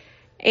it.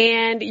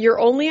 And you're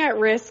only at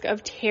risk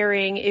of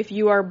tearing if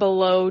you are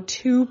below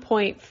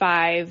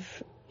 2.5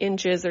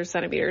 inches or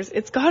centimeters.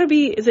 It's got to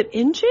be, is it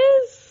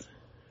inches?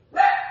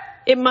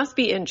 It must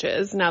be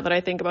inches now that I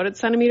think about it.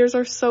 Centimeters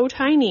are so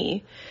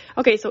tiny.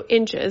 Okay, so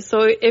inches.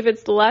 So if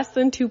it's less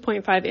than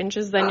 2.5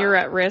 inches, then you're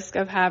at risk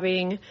of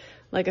having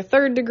like a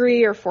 3rd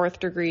degree or 4th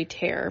degree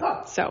tear.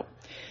 So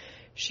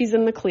she's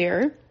in the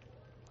clear.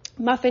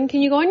 Muffin,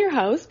 can you go in your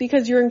house?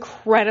 Because you're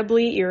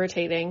incredibly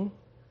irritating.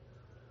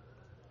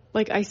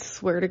 Like, I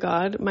swear to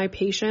God, my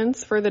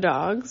patience for the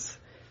dogs,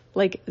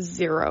 like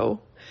 0.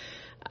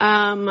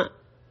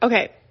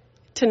 Okay,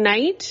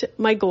 tonight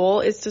my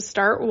goal is to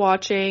start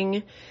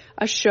watching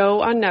a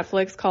show on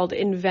Netflix called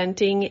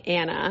Inventing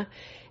Anna.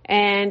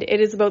 And it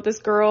is about this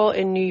girl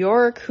in New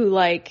York who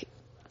like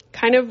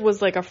kind of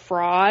was like a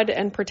fraud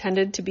and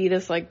pretended to be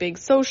this like big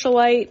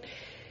socialite.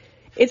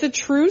 It's a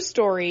true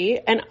story.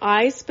 And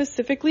I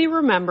specifically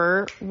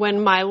remember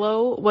when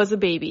Milo was a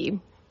baby.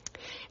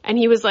 And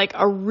he was like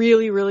a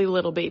really, really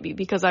little baby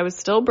because I was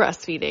still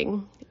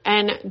breastfeeding.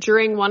 And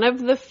during one of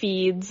the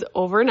feeds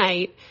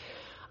overnight,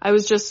 I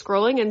was just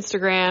scrolling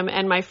Instagram,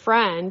 and my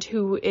friend,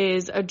 who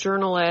is a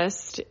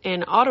journalist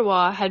in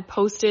Ottawa, had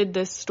posted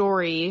this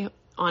story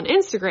on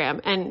Instagram.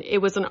 And it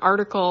was an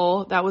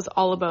article that was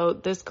all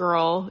about this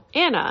girl,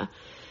 Anna,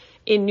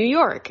 in New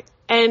York.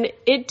 And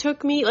it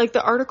took me, like,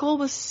 the article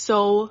was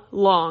so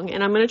long,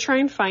 and I'm going to try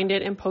and find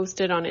it and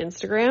post it on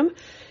Instagram.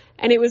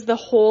 And it was the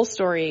whole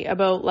story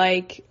about,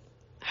 like,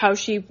 how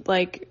she,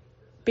 like,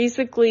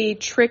 basically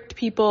tricked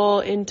people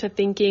into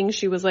thinking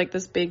she was, like,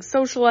 this big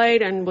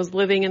socialite and was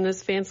living in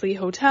this fancy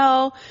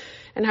hotel,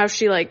 and how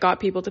she, like, got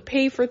people to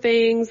pay for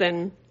things.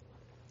 And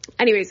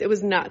anyways, it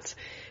was nuts.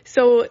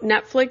 So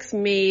Netflix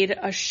made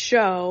a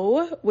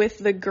show with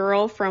the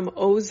girl from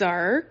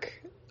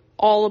Ozark,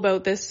 all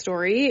about this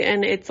story,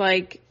 and it's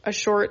like a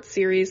short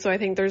series, so I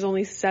think there's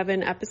only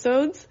 7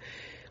 episodes.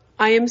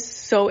 I am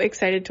so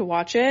excited to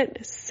watch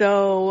it,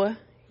 so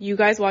you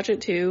guys watch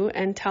it too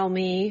and tell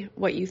me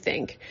what you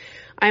think.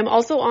 I'm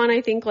also on,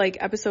 I think, like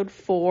episode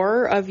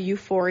 4 of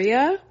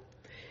Euphoria,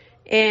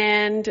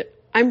 and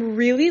I'm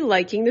really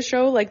liking the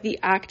show. Like, the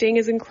acting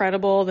is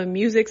incredible, the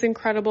music's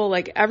incredible,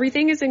 like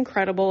everything is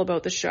incredible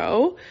about the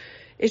show.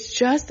 It's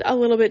just a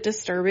little bit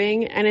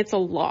disturbing, and it's a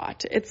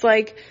lot. It's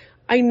like,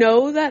 I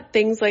know that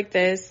things like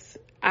this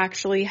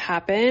actually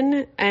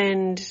happen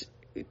and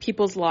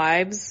people's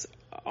lives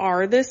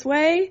are this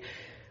way,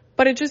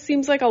 but it just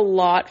seems like a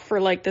lot for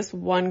like this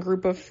one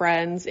group of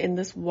friends in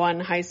this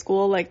one high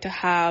school, like to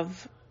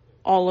have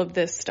all of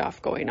this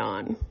stuff going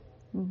on.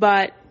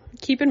 But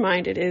keep in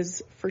mind, it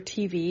is for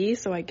TV,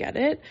 so I get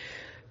it,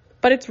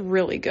 but it's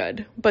really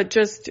good. But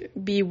just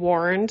be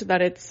warned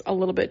that it's a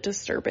little bit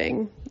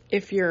disturbing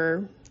if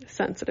you're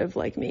sensitive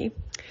like me.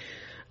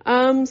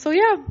 So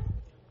yeah,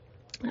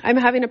 I'm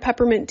having a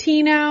peppermint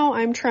tea now.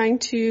 I'm trying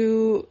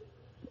to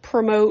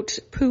promote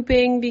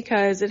pooping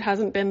because it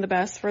hasn't been the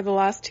best for the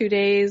last 2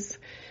 days.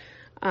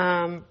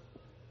 And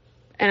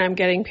I'm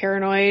getting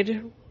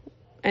paranoid,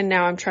 and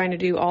now I'm trying to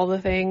do all the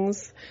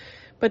things.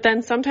 But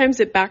then sometimes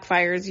it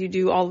backfires. You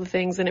do all the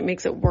things and it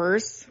makes it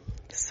worse.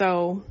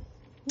 So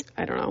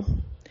I don't know.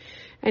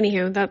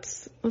 Anywho,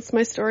 that's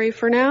my story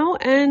for now.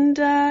 And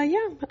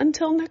yeah,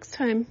 until next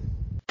time.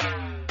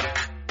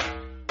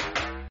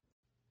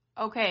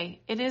 Okay,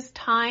 it is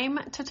time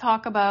to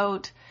talk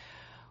about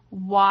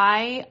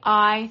why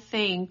I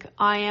think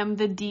I am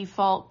the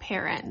default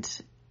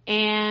parent.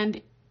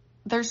 And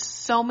there's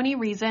so many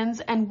reasons.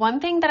 And one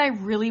thing that I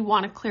really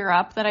want to clear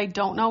up that I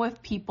don't know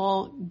if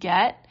people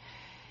get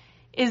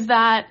is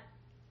that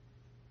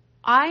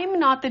I'm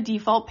not the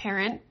default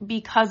parent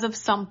because of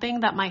something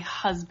that my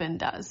husband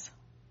does.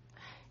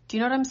 Do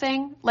you know what I'm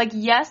saying? Like,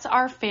 yes,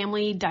 our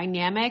family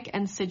dynamic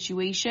and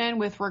situation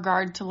with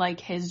regard to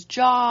like his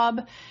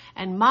job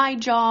and my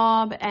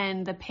job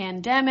and the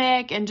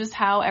pandemic and just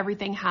how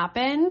everything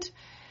happened,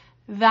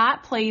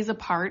 that plays a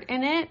part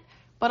in it.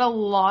 But a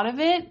lot of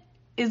it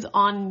is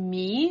on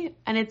me,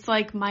 and it's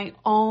like my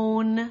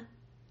own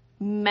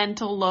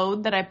mental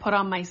load that I put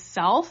on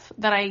myself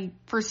that I,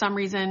 for some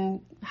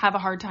reason, have a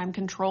hard time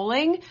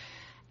controlling.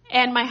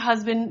 And my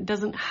husband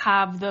doesn't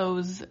have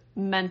those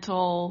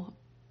mental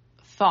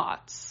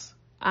thoughts.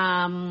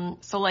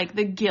 So like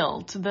the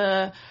guilt,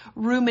 the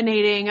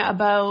ruminating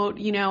about,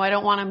 you know, I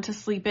don't want him to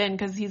sleep in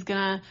because he's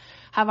gonna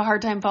have a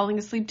hard time falling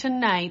asleep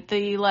tonight.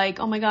 The like,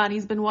 oh my God,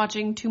 he's been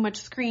watching too much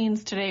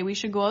screens today. We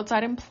should go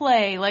outside and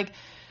play. Like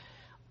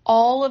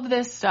all of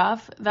this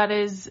stuff that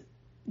is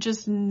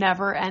just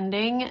never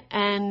ending.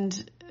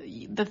 And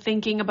the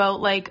thinking about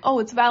like, oh,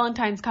 it's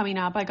Valentine's coming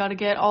up. I got to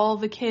get all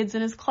the kids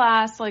in his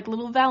class like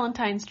little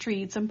Valentine's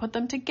treats and put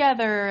them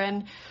together,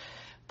 and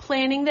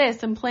planning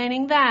this and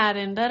planning that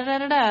and da da da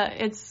da da.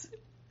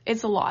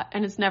 It's a lot,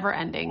 and it's never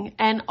ending.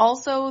 And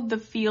also the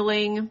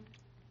feeling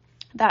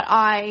that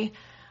I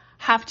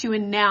have to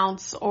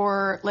announce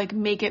or like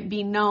make it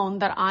be known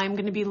that I'm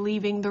going to be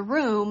leaving the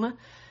room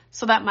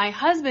so that my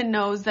husband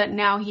knows that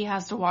now he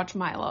has to watch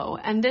Milo.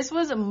 And this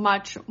was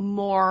much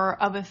more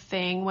of a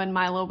thing when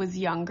Milo was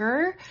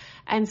younger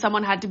and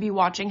someone had to be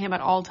watching him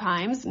at all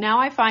times. Now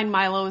I find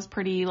Milo is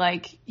pretty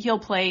like, he'll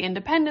play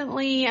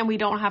independently and we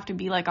don't have to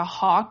be like a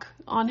hawk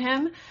on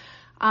him.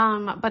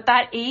 But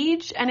that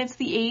age, and it's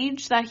the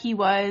age that he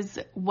was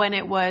when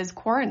it was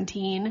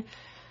quarantine,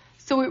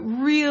 so it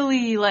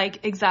really like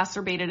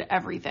exacerbated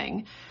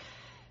everything.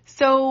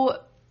 So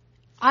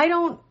I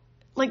don't,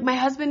 like, my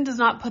husband does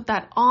not put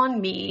that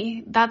on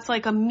me. That's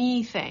like a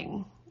me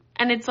thing.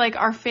 And it's like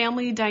our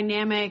family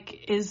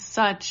dynamic is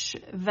such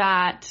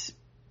that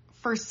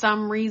for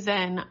some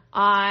reason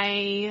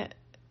I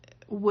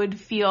would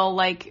feel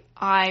like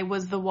I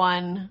was the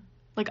one,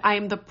 like I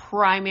am the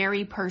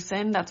primary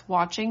person that's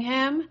watching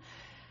him,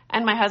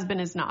 and my husband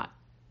is not.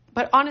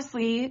 But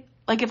honestly,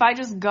 like if I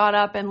just got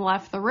up and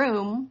left the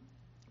room,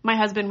 my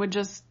husband would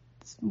just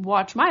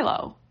watch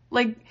Milo.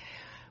 Like,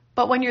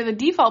 but when you're the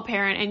default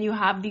parent and you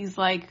have these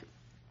like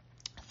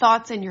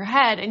thoughts in your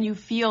head and you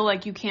feel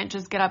like you can't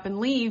just get up and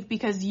leave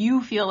because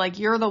you feel like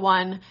you're the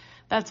one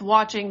that's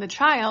watching the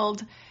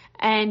child,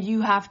 and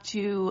you have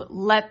to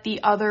let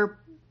the other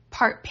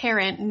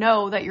parent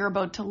know that you're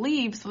about to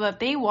leave so that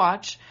they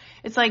watch,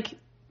 it's like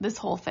this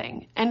whole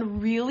thing.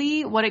 And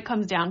really what it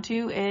comes down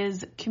to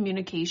is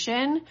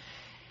communication.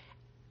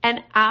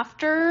 And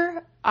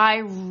after I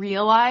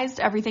realized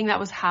everything that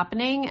was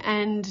happening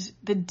and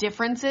the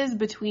differences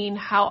between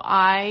how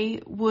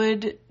I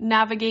would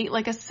navigate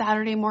like a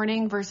Saturday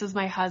morning versus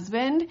my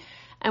husband,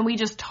 and we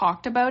just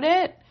talked about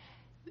it,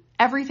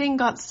 everything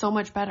got so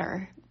much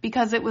better,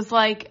 because it was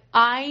like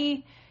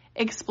I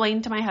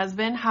explained to my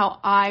husband how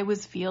I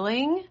was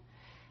feeling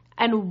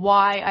and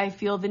why I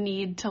feel the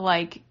need to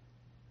like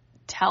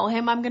tell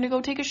him I'm going to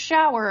go take a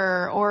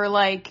shower or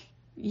like,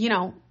 you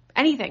know,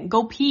 anything,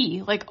 go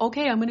pee. Like,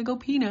 okay, I'm going to go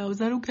pee now. Is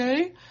that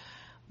okay?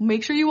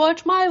 Make sure you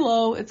watch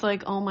Milo. It's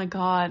like, oh my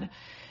God.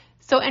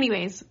 So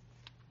anyways,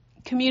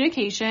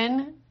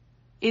 communication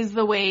is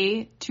the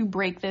way to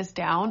break this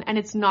down, and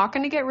it's not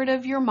going to get rid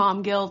of your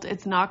mom guilt.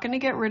 It's not going to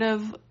get rid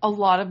of a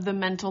lot of the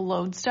mental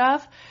load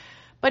stuff.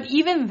 But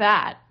even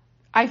that,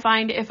 I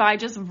find if I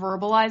just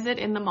verbalize it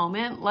in the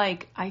moment,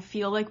 like I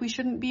feel like we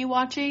shouldn't be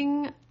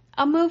watching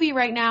a movie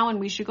right now and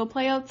we should go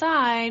play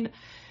outside,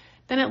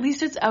 then at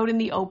least it's out in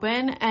the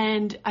open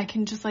and I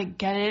can just like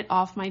get it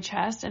off my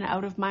chest and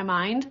out of my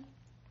mind.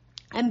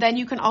 And then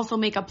you can also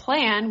make a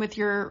plan with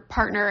your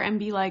partner and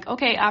be like,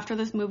 okay, after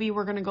this movie,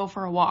 we're going to go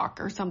for a walk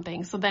or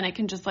something. So then it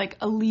can just like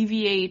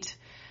alleviate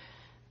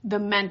the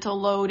mental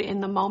load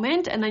in the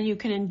moment. And then you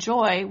can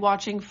enjoy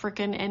watching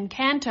frickin'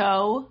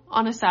 Encanto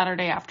on a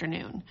Saturday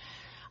afternoon.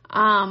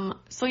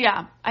 So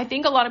yeah, I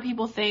think a lot of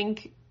people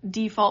think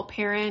default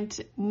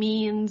parent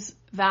means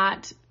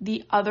that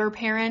the other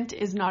parent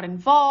is not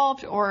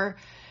involved or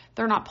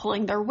they're not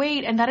pulling their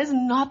weight. And that is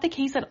not the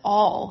case at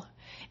all.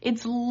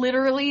 It's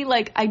literally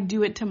like I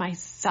do it to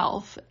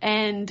myself,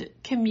 and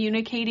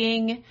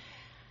communicating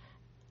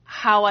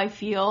how I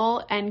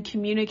feel and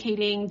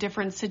communicating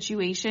different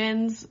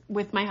situations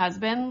with my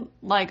husband.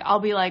 Like I'll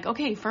be like,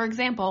 okay, for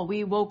example,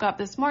 we woke up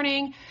this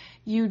morning,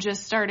 you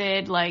just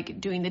started like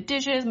doing the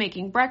dishes,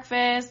 making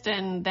breakfast,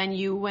 and then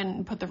you went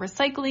and put the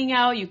recycling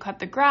out, you cut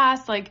the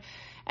grass, like,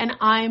 and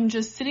I'm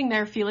just sitting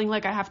there feeling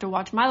like I have to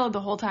watch Milo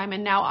the whole time,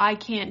 and now I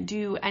can't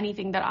do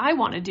anything that I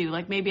want to do.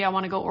 Like maybe I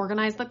want to go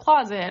organize the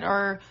closet,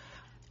 or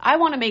I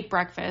want to make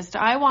breakfast.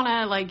 I want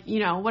to like, you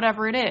know,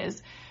 whatever it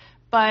is.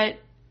 But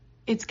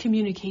it's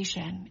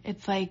communication.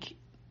 It's like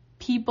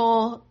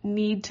people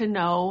need to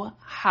know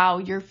how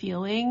you're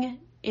feeling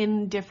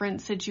in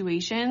different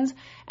situations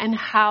and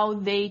how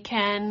they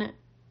can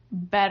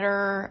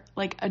better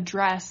like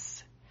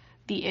address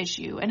the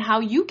issue and how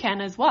you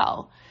can as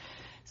well.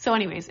 So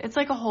anyways, it's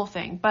like a whole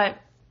thing. But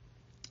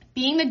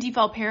being the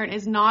default parent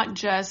is not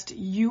just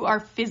you are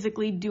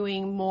physically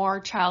doing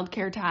more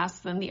childcare tasks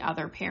than the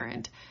other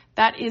parent.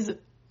 That is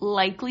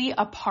likely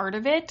a part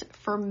of it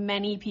for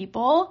many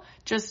people,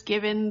 just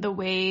given the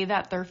way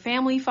that their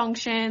family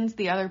functions.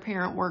 The other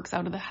parent works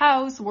out of the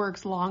house,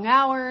 works long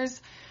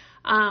hours,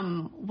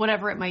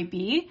 whatever it might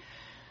be.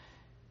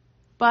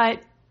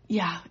 But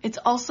yeah, it's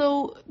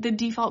also the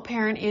default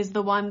parent is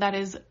the one that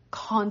is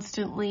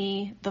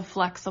constantly the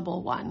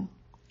flexible one.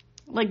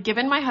 Like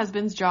given my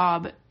husband's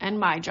job and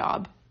my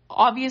job,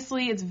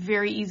 obviously it's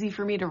very easy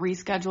for me to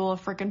reschedule a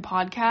freaking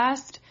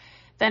podcast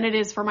than it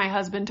is for my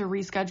husband to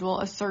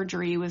reschedule a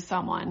surgery with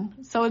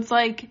someone. So it's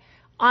like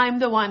I'm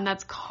the one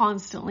that's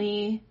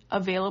constantly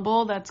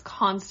available, that's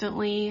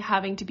constantly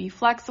having to be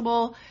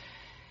flexible.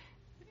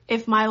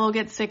 If Milo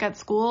gets sick at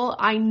school,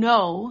 I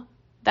know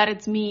that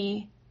it's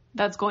me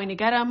that's going to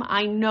get him.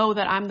 I know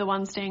that I'm the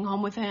one staying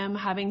home with him,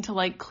 having to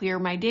like clear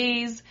my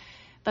days.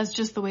 That's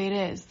just the way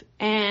it is.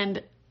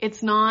 And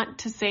it's not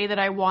to say that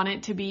I want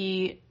it to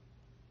be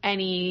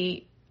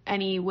any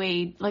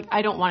way, like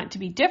I don't want it to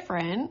be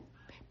different,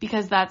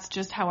 because that's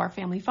just how our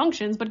family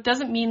functions, but it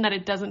doesn't mean that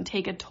it doesn't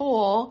take a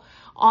toll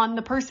on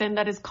the person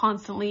that is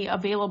constantly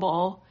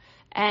available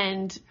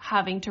and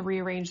having to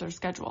rearrange their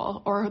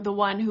schedule, or the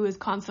one who is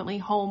constantly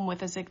home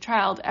with a sick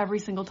child every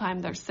single time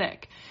they're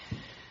sick.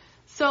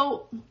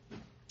 So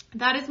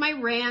that is my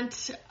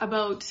rant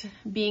about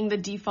being the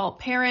default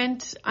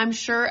parent. I'm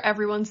sure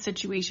everyone's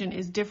situation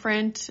is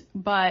different,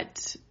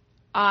 but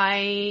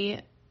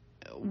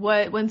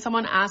when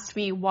someone asked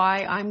me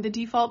why I'm the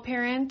default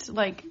parent,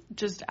 like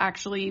just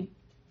actually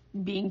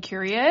being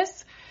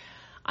curious,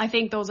 I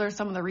think those are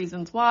some of the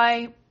reasons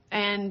why.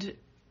 And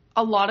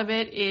a lot of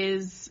it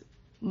is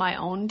my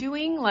own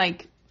doing,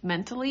 like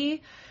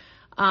mentally.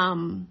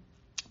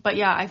 But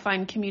yeah, I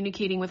find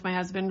communicating with my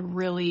husband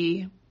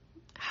really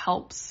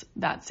helps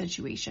that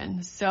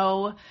situation.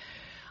 So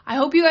I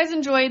hope you guys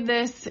enjoyed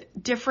this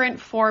different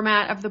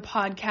format of the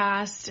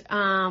podcast.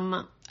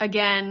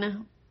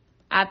 Again,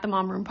 at the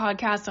Mom Room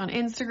Podcast on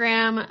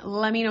Instagram.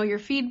 Let me know your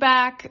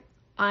feedback.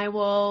 I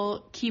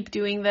will keep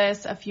doing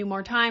this a few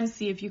more times,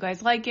 see if you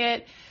guys like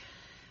it.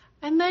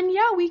 And then,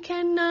 yeah, we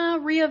can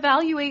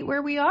reevaluate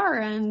where we are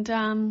and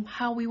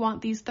how we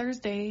want these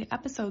Thursday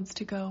episodes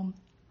to go.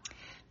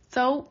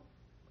 So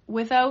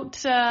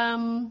without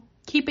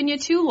keeping you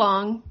too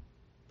long,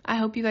 I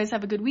hope you guys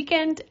have a good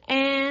weekend,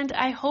 and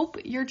I hope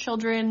your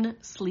children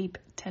sleep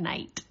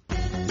tonight.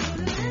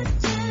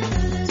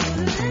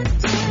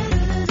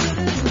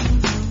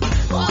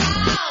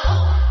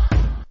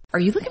 Are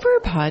you looking for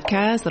a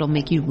podcast that'll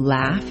make you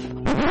laugh?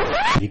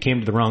 You came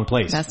to the wrong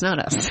place. That's not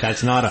us.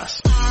 That's not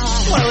us.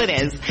 Well, it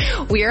is.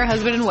 We are a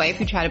husband and wife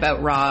who chat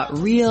about raw,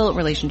 real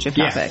relationship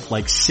topics. Yeah,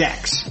 like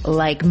sex.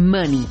 Like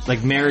money.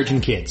 Like marriage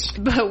and kids.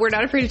 But we're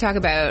not afraid to talk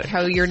about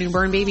how your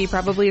newborn baby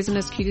probably isn't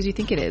as cute as you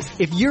think it is.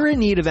 If you're in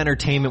need of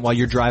entertainment while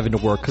you're driving to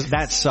work, because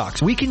that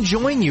sucks, we can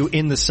join you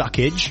in the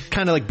suckage,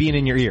 kind of like being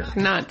in your ear.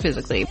 Not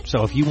physically.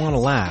 So if you want to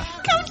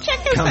laugh, come check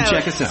us out. Come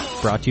check us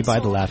out. Brought to you by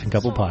the Laughing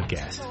Couple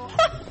Podcast.